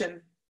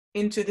intention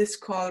into this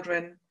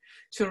cauldron,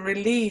 to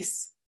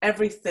release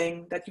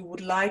everything that you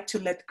would like to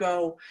let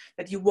go,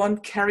 that you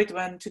want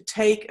Cerridwen to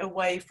take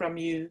away from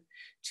you,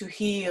 to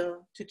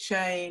heal, to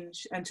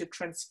change, and to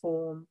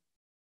transform.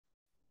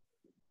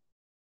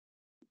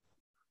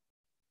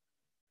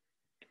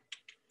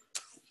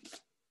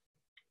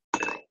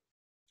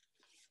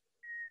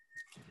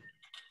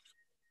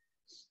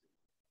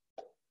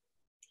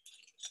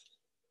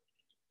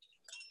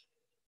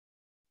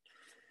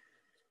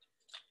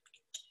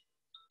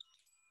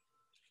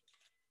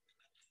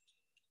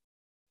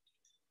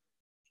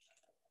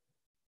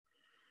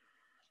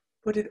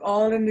 Put it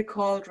all in the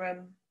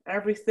cauldron,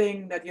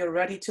 everything that you're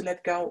ready to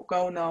let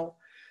go now,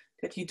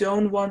 that you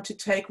don't want to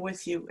take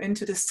with you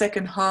into the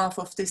second half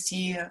of this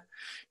year,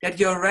 that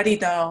you're ready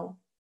now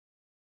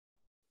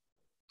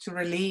to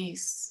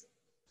release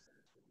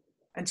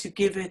and to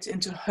give it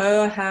into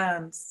her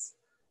hands,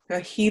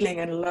 her healing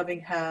and loving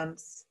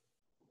hands.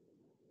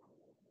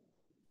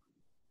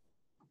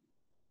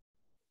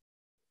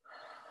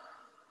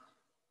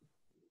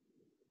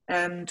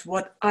 And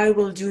what I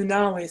will do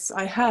now is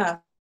I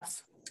have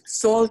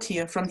salt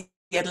here from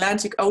the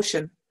Atlantic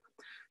Ocean.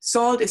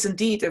 Salt is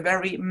indeed a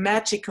very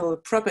magical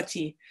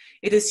property.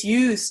 It is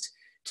used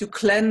to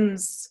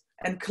cleanse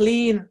and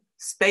clean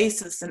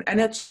spaces and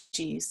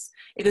energies.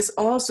 It is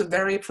also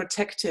very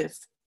protective.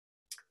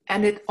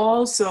 And it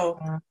also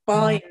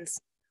binds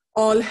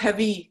all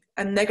heavy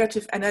and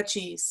negative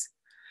energies.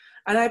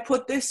 And I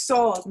put this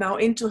salt now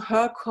into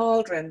her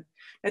cauldron,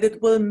 that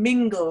it will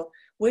mingle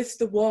with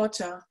the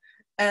water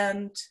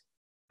and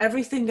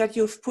everything that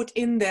you've put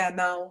in there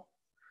now,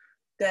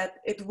 that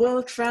it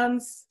will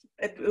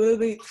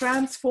be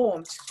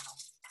transformed.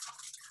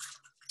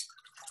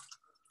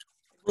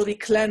 It will be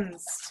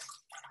cleansed.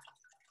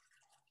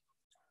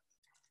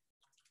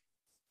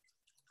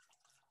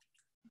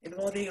 It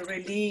will be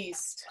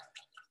released.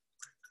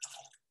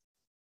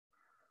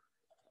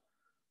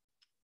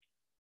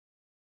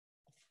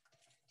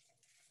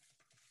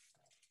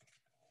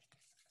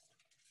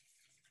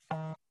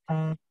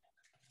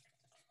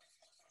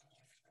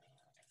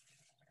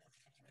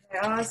 I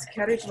ask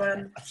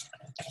Cerridwen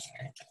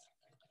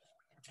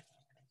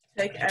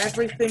Take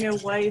everything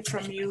away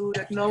from you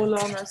that no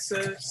longer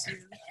serves you.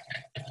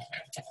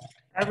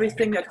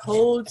 Everything that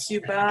holds you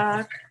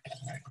back.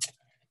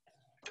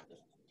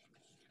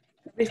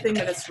 Everything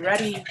that is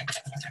ready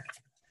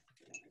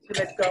to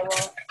let go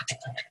of.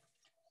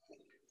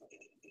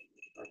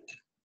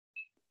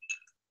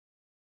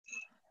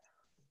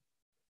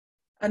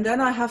 And then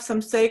I have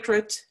some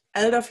sacred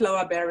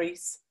elderflower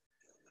berries.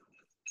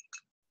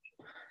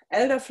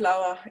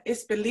 Elderflower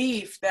is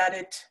believed that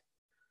it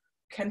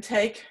can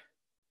take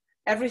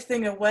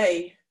everything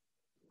away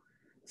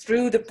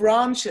through the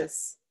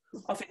branches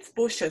of its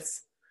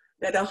bushes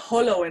that are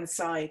hollow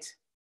inside.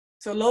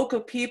 So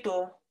local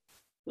people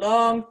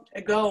long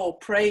ago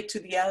prayed to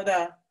the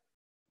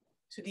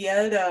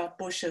elder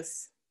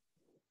bushes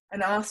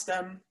and asked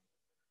them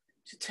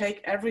to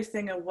take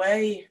everything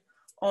away,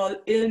 all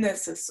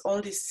illnesses,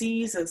 all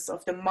diseases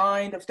of the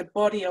mind, of the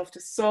body, of the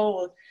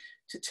soul,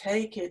 to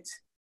take it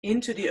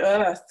into the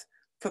earth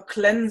for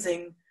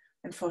cleansing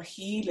and for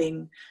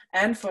healing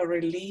and for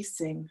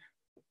releasing.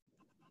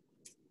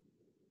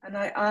 And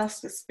I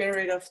ask the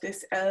spirit of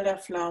this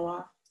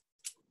elderflower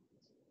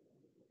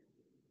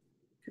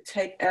to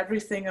take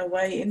everything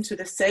away into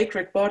the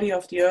sacred body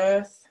of the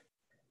earth,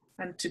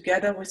 and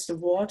together with the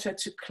water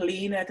to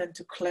clean it and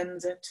to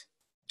cleanse it.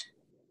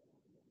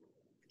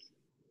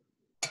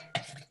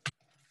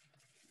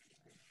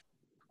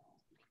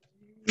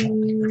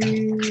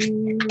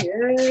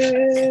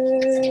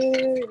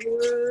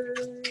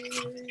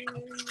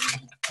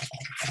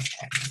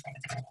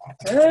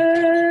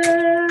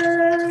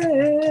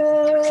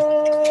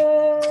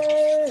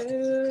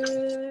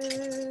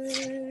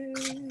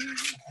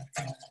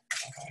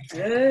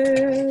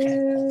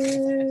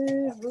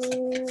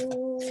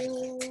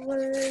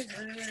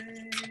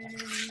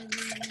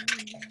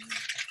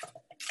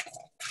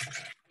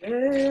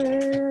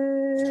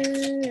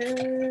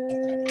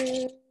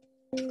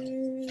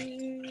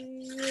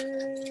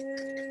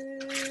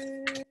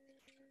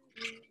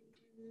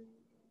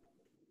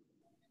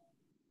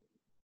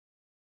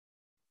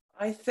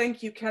 I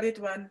thank you,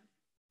 Cerridwen,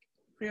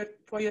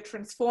 for your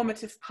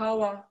transformative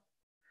power,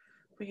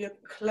 for your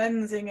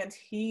cleansing and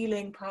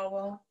healing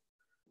power,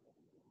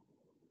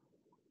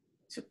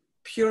 to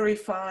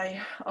purify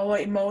our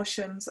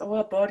emotions,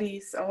 our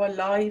bodies, our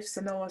lives,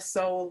 and our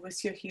soul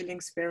with your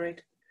healing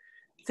spirit.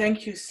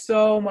 Thank you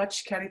so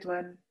much,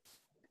 Cerridwen.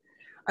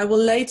 I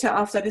will later,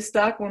 after this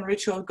dark one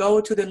ritual, go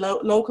to the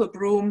local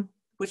broom,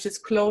 which is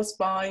close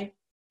by,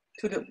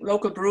 to the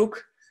local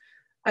brook,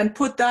 and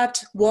put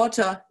that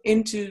water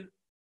into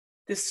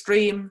the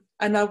stream,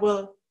 and I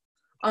will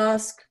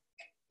ask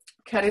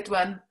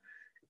Cerridwen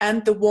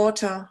and the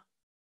water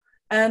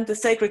and the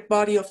sacred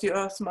body of the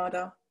Earth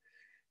Mother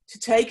to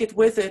take it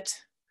with it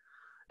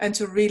and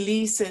to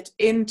release it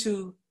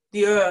into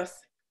the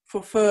earth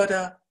for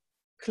further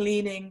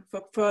cleaning,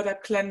 for further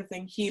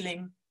cleansing,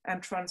 healing,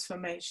 and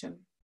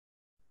transformation.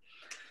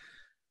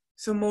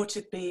 So mote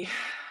it be,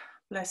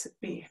 blessed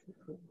be.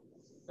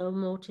 So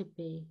mote it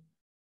be.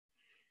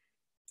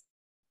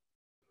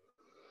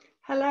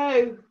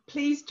 Hello,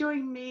 please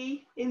join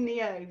me in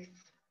the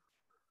oath.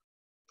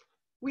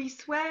 We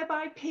swear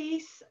by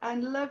peace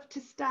and love to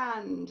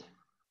stand.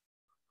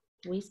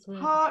 We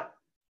swear. Heart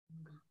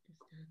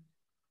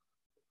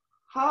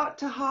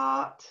to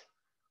heart,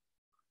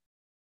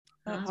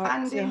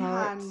 hand in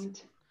heart,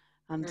 hand.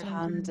 and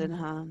hand in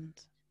hand.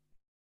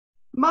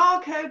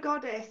 Mark, O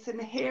Goddess,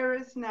 and hear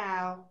us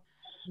now.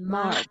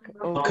 Mark,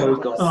 O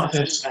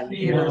Goddess, and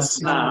hear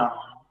us now.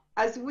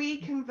 As we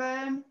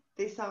confirm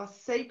this our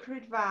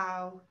sacred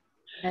vow.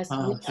 As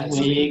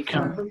we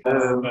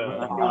confirm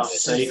our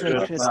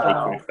sacred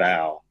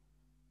vow.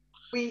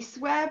 We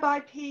swear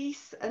by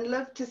peace and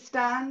love to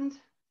stand.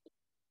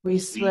 We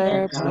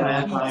swear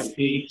by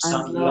peace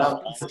and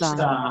love to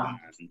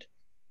stand.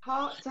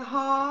 Heart to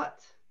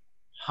heart.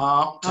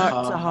 Heart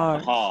to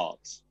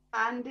heart.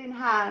 Hand in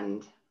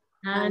hand.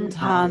 And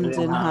hand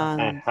in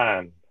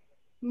hand.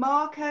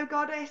 Mark, O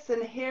Goddess,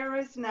 and hear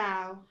us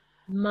now.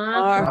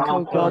 Mark,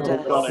 O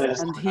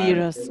Goddess, and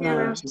hear us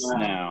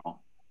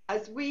now.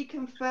 As we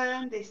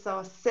confirm this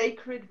our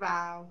sacred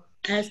vow.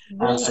 As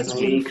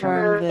we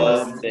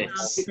confirm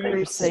this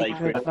our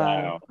sacred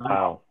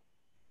vow.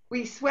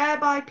 We swear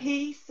by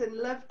peace and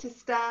love to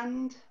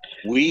stand.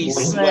 We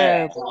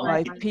swear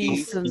by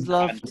peace and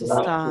love to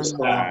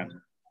stand.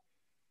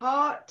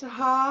 Heart to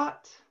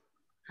heart.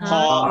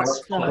 Heart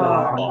to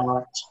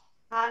heart.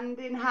 Hand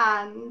in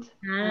hand.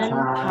 And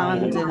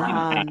hand in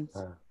hand.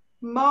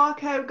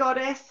 Mark, O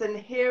Goddess, and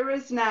hear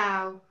us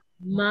now.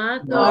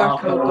 Mark,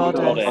 O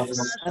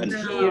Goddess, and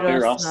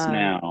hear us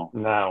now.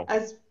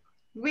 As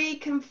we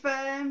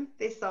confirm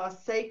this our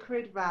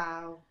sacred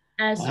vow.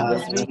 As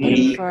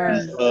we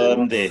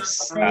confirm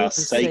this our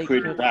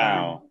sacred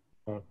vow.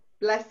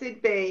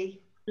 Blessed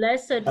be.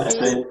 Blessed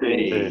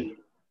be.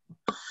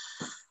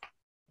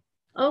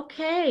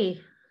 Okay,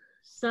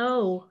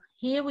 so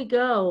here we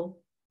go.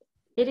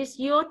 It is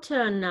your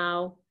turn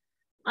now.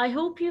 I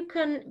hope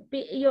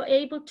you're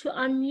able to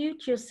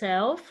unmute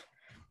yourself.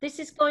 This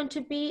is going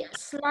to be a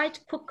slight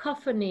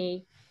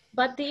cacophony.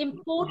 But the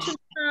important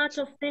part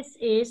of this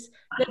is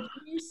that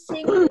you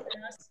sing with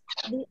us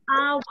the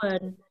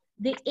Awen,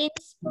 the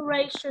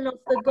inspiration of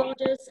the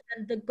goddess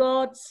and the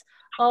gods,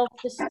 of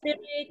the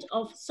spirit,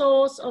 of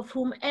source, of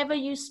whomever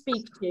you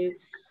speak to.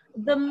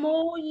 The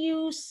more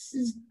you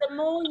sing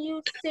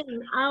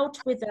out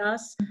with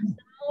us, the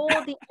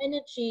more the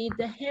energy,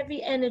 the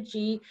heavy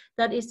energy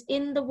that is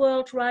in the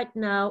world right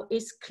now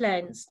is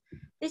cleansed.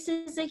 This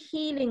is a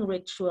healing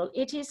ritual.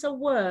 It is a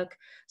work.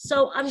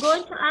 So I'm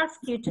going to ask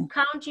you to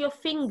count your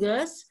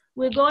fingers.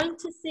 We're going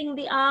to sing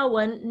the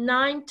Awen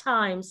 9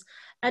 times,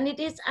 and it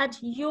is at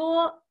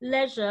your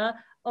leisure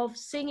of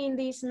singing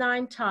these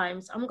 9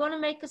 times. I'm going to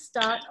make a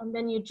start, and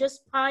then you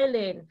just pile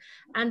in.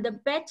 And the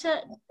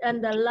better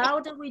and the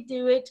louder we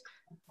do it,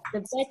 the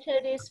better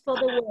it is for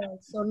the world.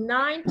 So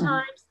 9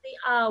 times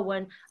the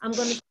Awen. I'm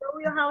going to show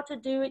you how to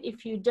do it.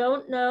 If you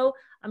don't know,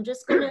 I'm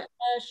just going to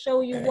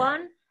show you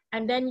one,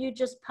 and then you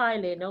just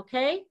pile in,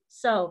 okay?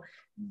 So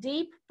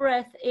deep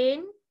breath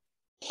in,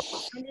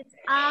 and it's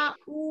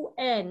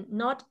A-U-N,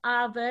 not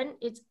Aven,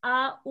 it's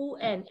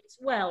A-U-N, it's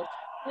Welsh.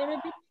 We're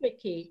a bit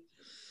tricky.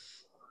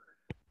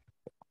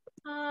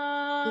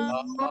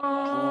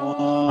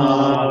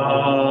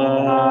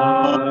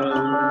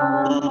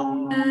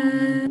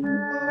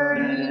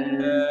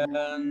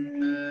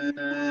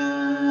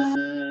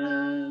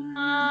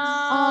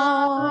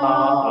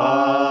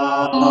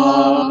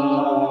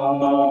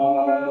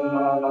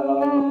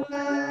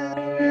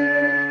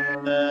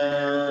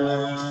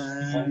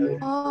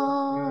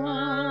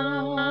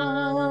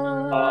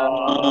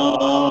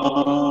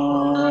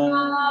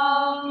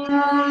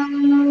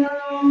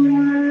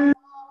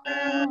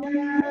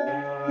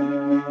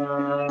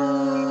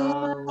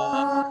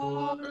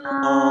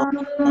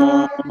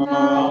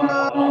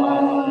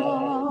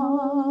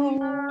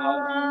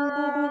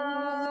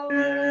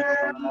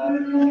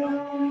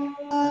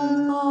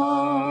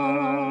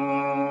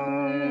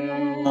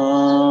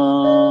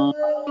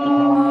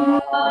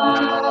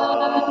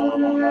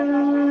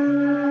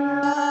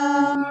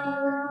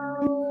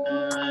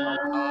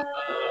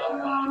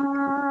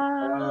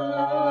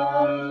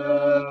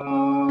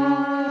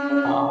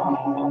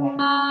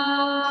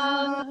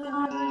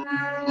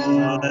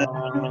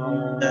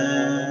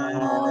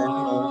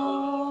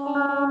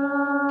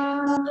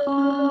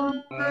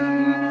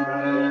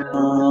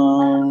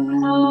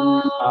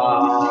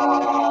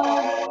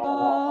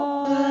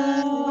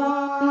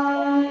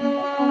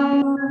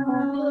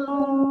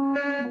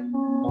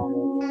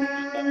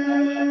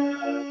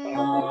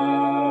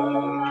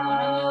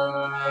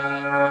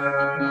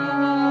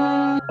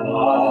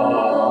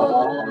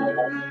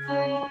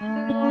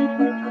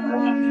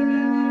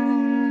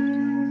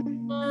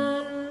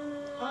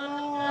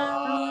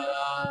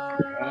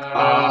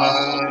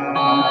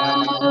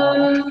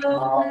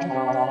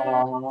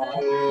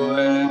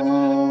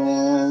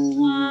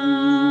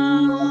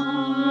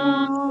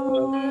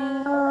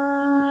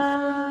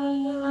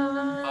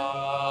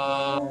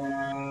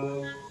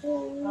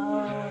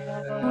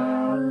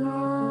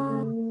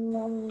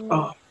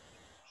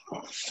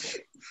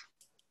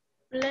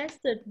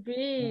 Blessed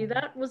be,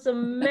 that was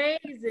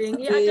amazing.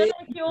 Yeah, I don't know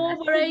if you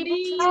all were able to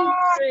hear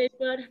it,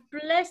 but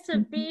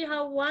blessed be,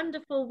 how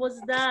wonderful was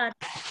that?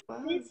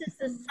 This is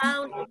the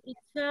sound of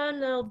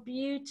eternal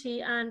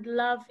beauty and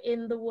love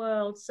in the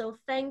world. So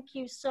thank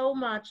you so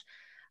much.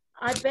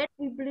 I bet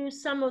we blew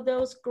some of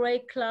those gray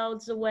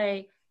clouds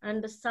away,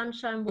 and the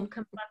sunshine will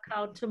come back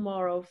out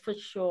tomorrow for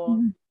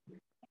sure.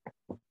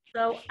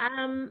 So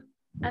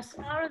as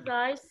far as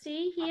I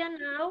see here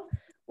now,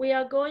 we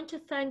are going to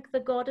thank the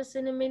goddess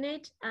in a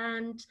minute,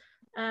 and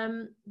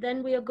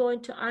then we are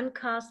going to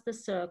uncast the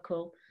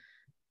circle.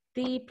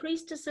 The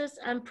priestesses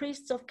and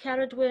priests of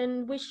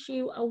Cerridwen wish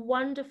you a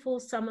wonderful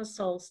summer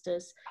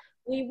solstice.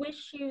 We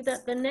wish you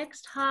that the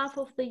next half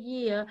of the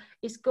year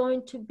is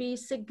going to be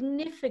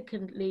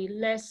significantly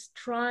less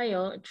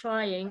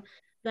trying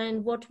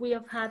than what we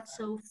have had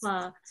so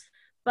far.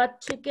 But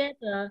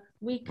together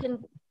we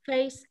can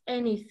face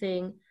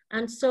anything.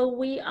 And so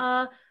we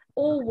are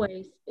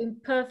always in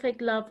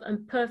perfect love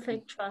and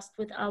perfect trust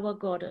with our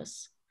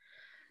goddess.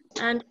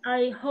 And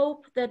I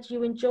hope that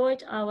you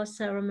enjoyed our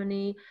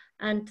ceremony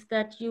and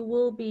that you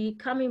will be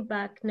coming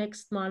back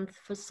next month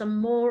for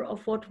some more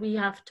of what we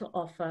have to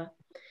offer.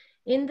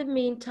 In the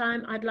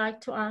meantime, I'd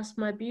like to ask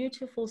my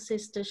beautiful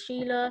sister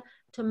Sheila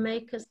to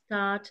make a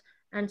start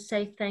and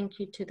say thank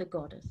you to the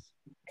goddess.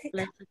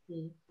 Blessed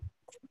be.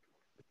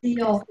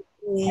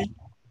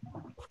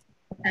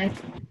 Thank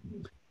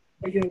you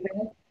for your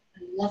welcome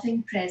and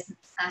loving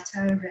presence at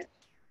our ritual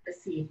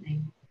this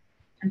evening,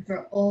 and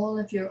for all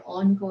of your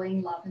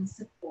ongoing love and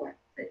support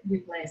that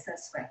you bless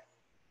us with.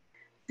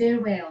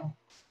 Farewell,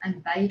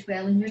 and bide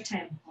well in your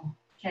temple,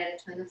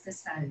 Cerridwen of the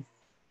South.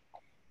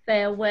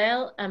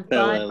 Farewell, and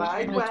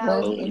bide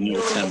well in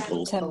your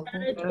temple,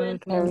 Cerridwen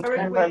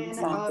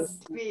of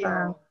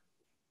Veal.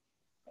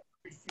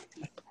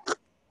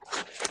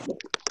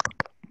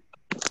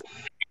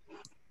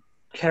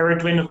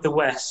 Cerridwen of the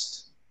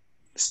West,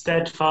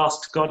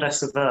 steadfast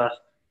goddess of earth,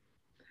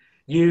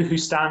 you who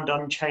stand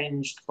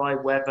unchanged by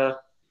weather,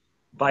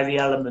 by the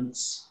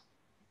elements,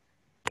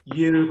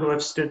 you who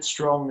have stood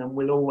strong and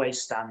will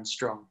always stand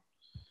strong.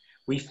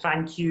 We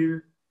thank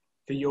you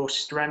for your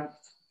strength,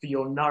 for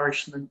your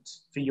nourishment,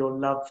 for your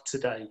love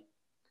today.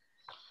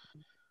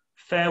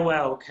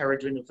 Farewell,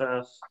 Cerridwen of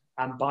Earth,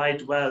 and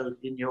bide well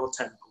in your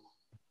temple.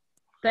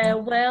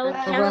 Farewell,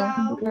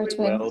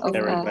 Cerridwen of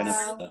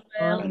Farewell, Earth,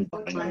 Farewell,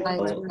 bide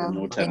well in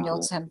your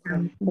temple.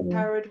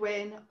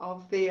 Cerridwen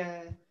of the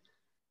earth.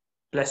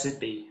 Blessed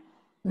be.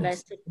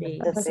 Blessed be.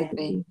 Blessed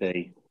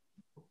be.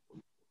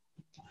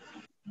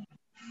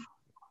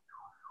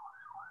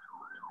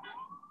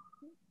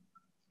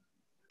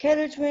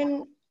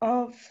 Cerridwen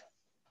of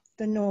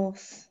the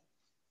North,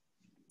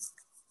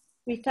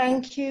 we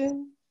thank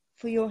you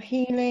for your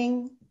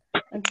healing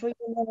and for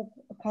your love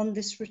upon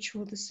this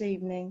ritual this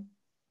evening.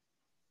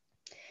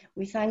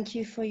 We thank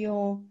you for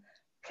your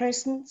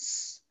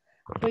presence,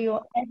 for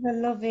your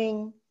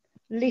ever-loving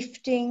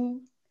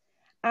lifting,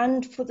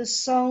 and for the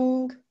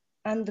song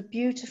and the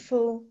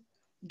beautiful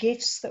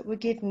gifts that were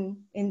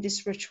given in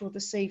this ritual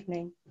this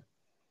evening.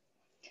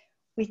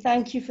 We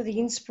thank you for the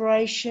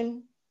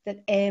inspiration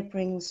that air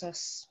brings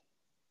us.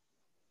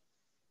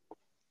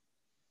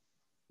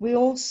 We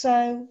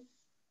also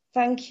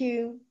thank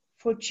you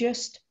for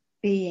just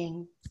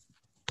being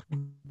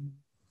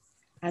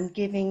and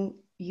giving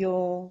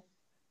your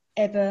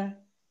ever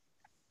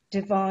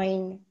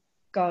divine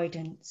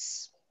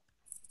guidance.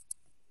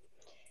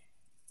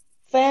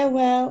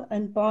 Farewell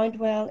and bide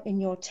well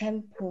in your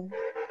temple,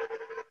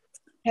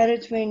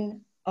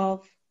 Cerridwen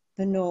of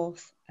the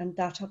North and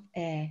that of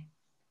air.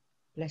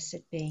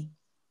 Blessed be.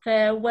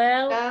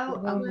 Farewell,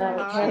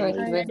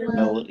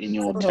 Cerridwen in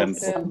your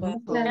temple.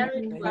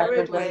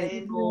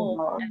 Cerridwen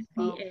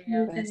of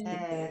the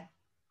air.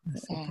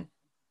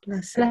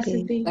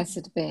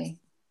 Blessed be.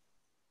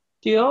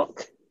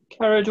 Diolch,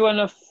 Cerridwen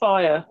of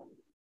fire.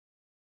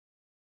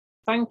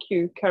 Thank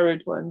you,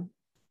 Cerridwen,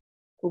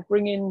 for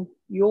bringing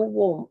your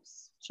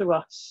warmth to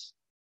us,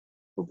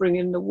 for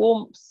bringing the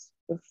warmth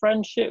of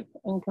friendship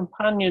and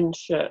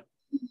companionship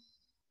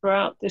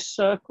throughout this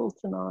circle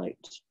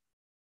tonight.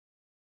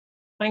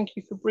 Thank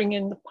you for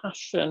bringing the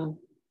passion,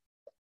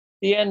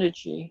 the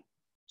energy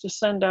to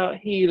send out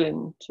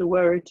healing to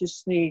where it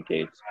is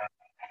needed.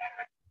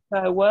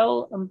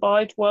 Farewell and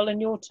bide well in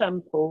your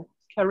temple,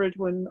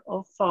 Cerridwen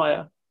of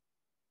fire.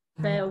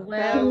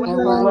 Farewell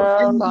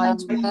and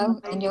bide well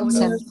in your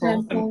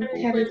temple,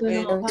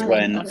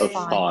 Cerridwen of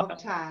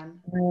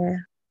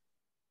fire.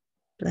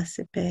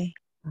 Blessed be.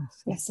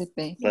 Blessed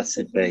be.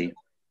 Blessed be.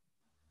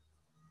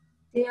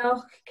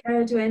 Diolch,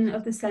 Cerridwen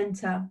of the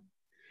Centre.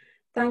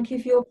 Thank you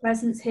for your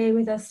presence here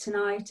with us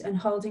tonight and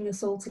holding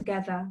us all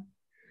together.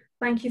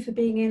 Thank you for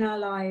being in our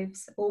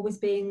lives, always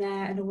being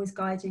there and always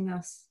guiding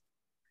us.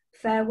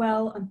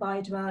 Farewell and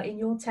bide well in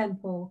your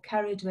temple,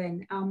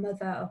 Cerridwen, our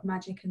Mother of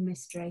Magic and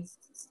Mystery.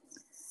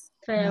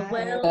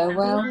 Farewell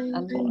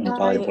and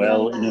Bide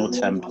well in your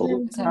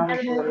temple,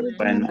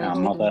 when our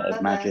Mother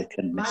of Magic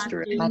and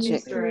Mystery.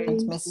 Magic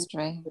and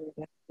mystery.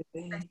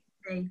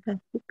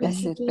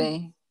 Blessed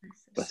be.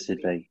 Blessed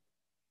be.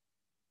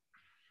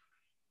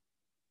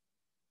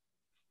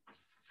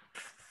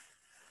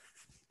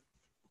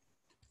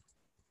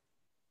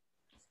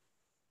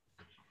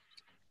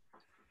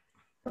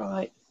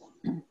 Right.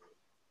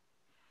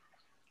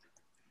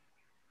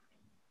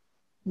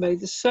 May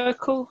the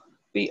circle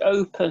be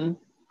open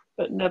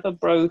but never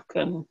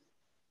broken.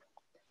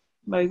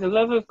 May the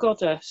love of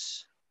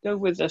Goddess go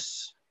with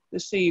us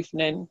this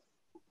evening.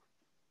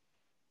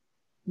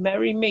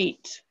 Merry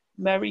meet,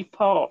 merry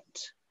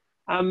part,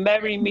 and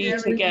merry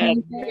meet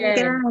again.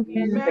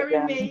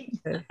 Merry meet.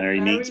 Merry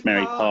meet,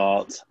 merry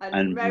part,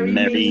 and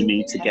merry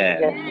meet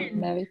again.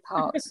 Merry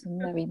part and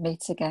merry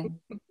meet again.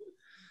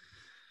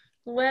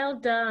 Well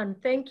done.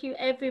 Thank you,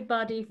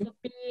 everybody, for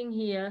being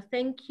here.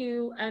 Thank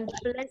you and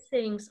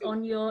blessings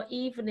on your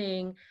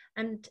evening.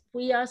 And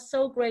we are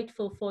so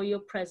grateful for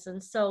your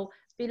presence. So,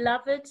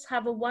 beloveds,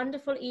 have a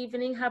wonderful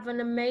evening. Have an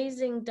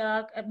amazing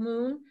dark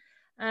moon.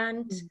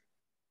 And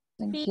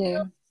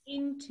feel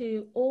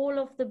into all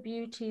of the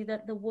beauty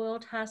that the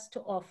world has to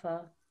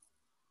offer.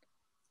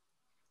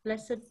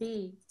 Blessed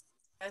be.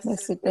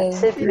 Blessed be.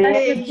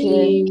 Thank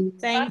you.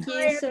 Thank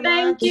you so much.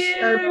 Thank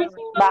you.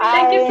 Bye.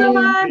 Thank you so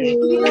much.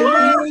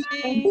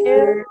 Thank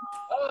you.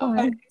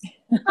 Bye.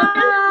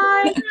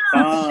 Bye.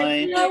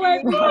 Bye. Hello,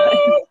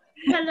 everyone.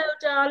 Hello,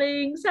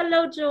 darlings. Hello,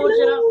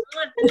 Georgia.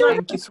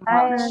 Thank you so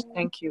much.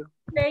 Thank you.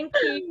 Thank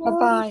you.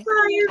 Bye-bye.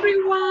 Bye,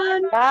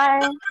 everyone.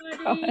 Bye.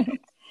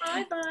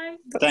 Bye. Bye.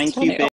 Thank you,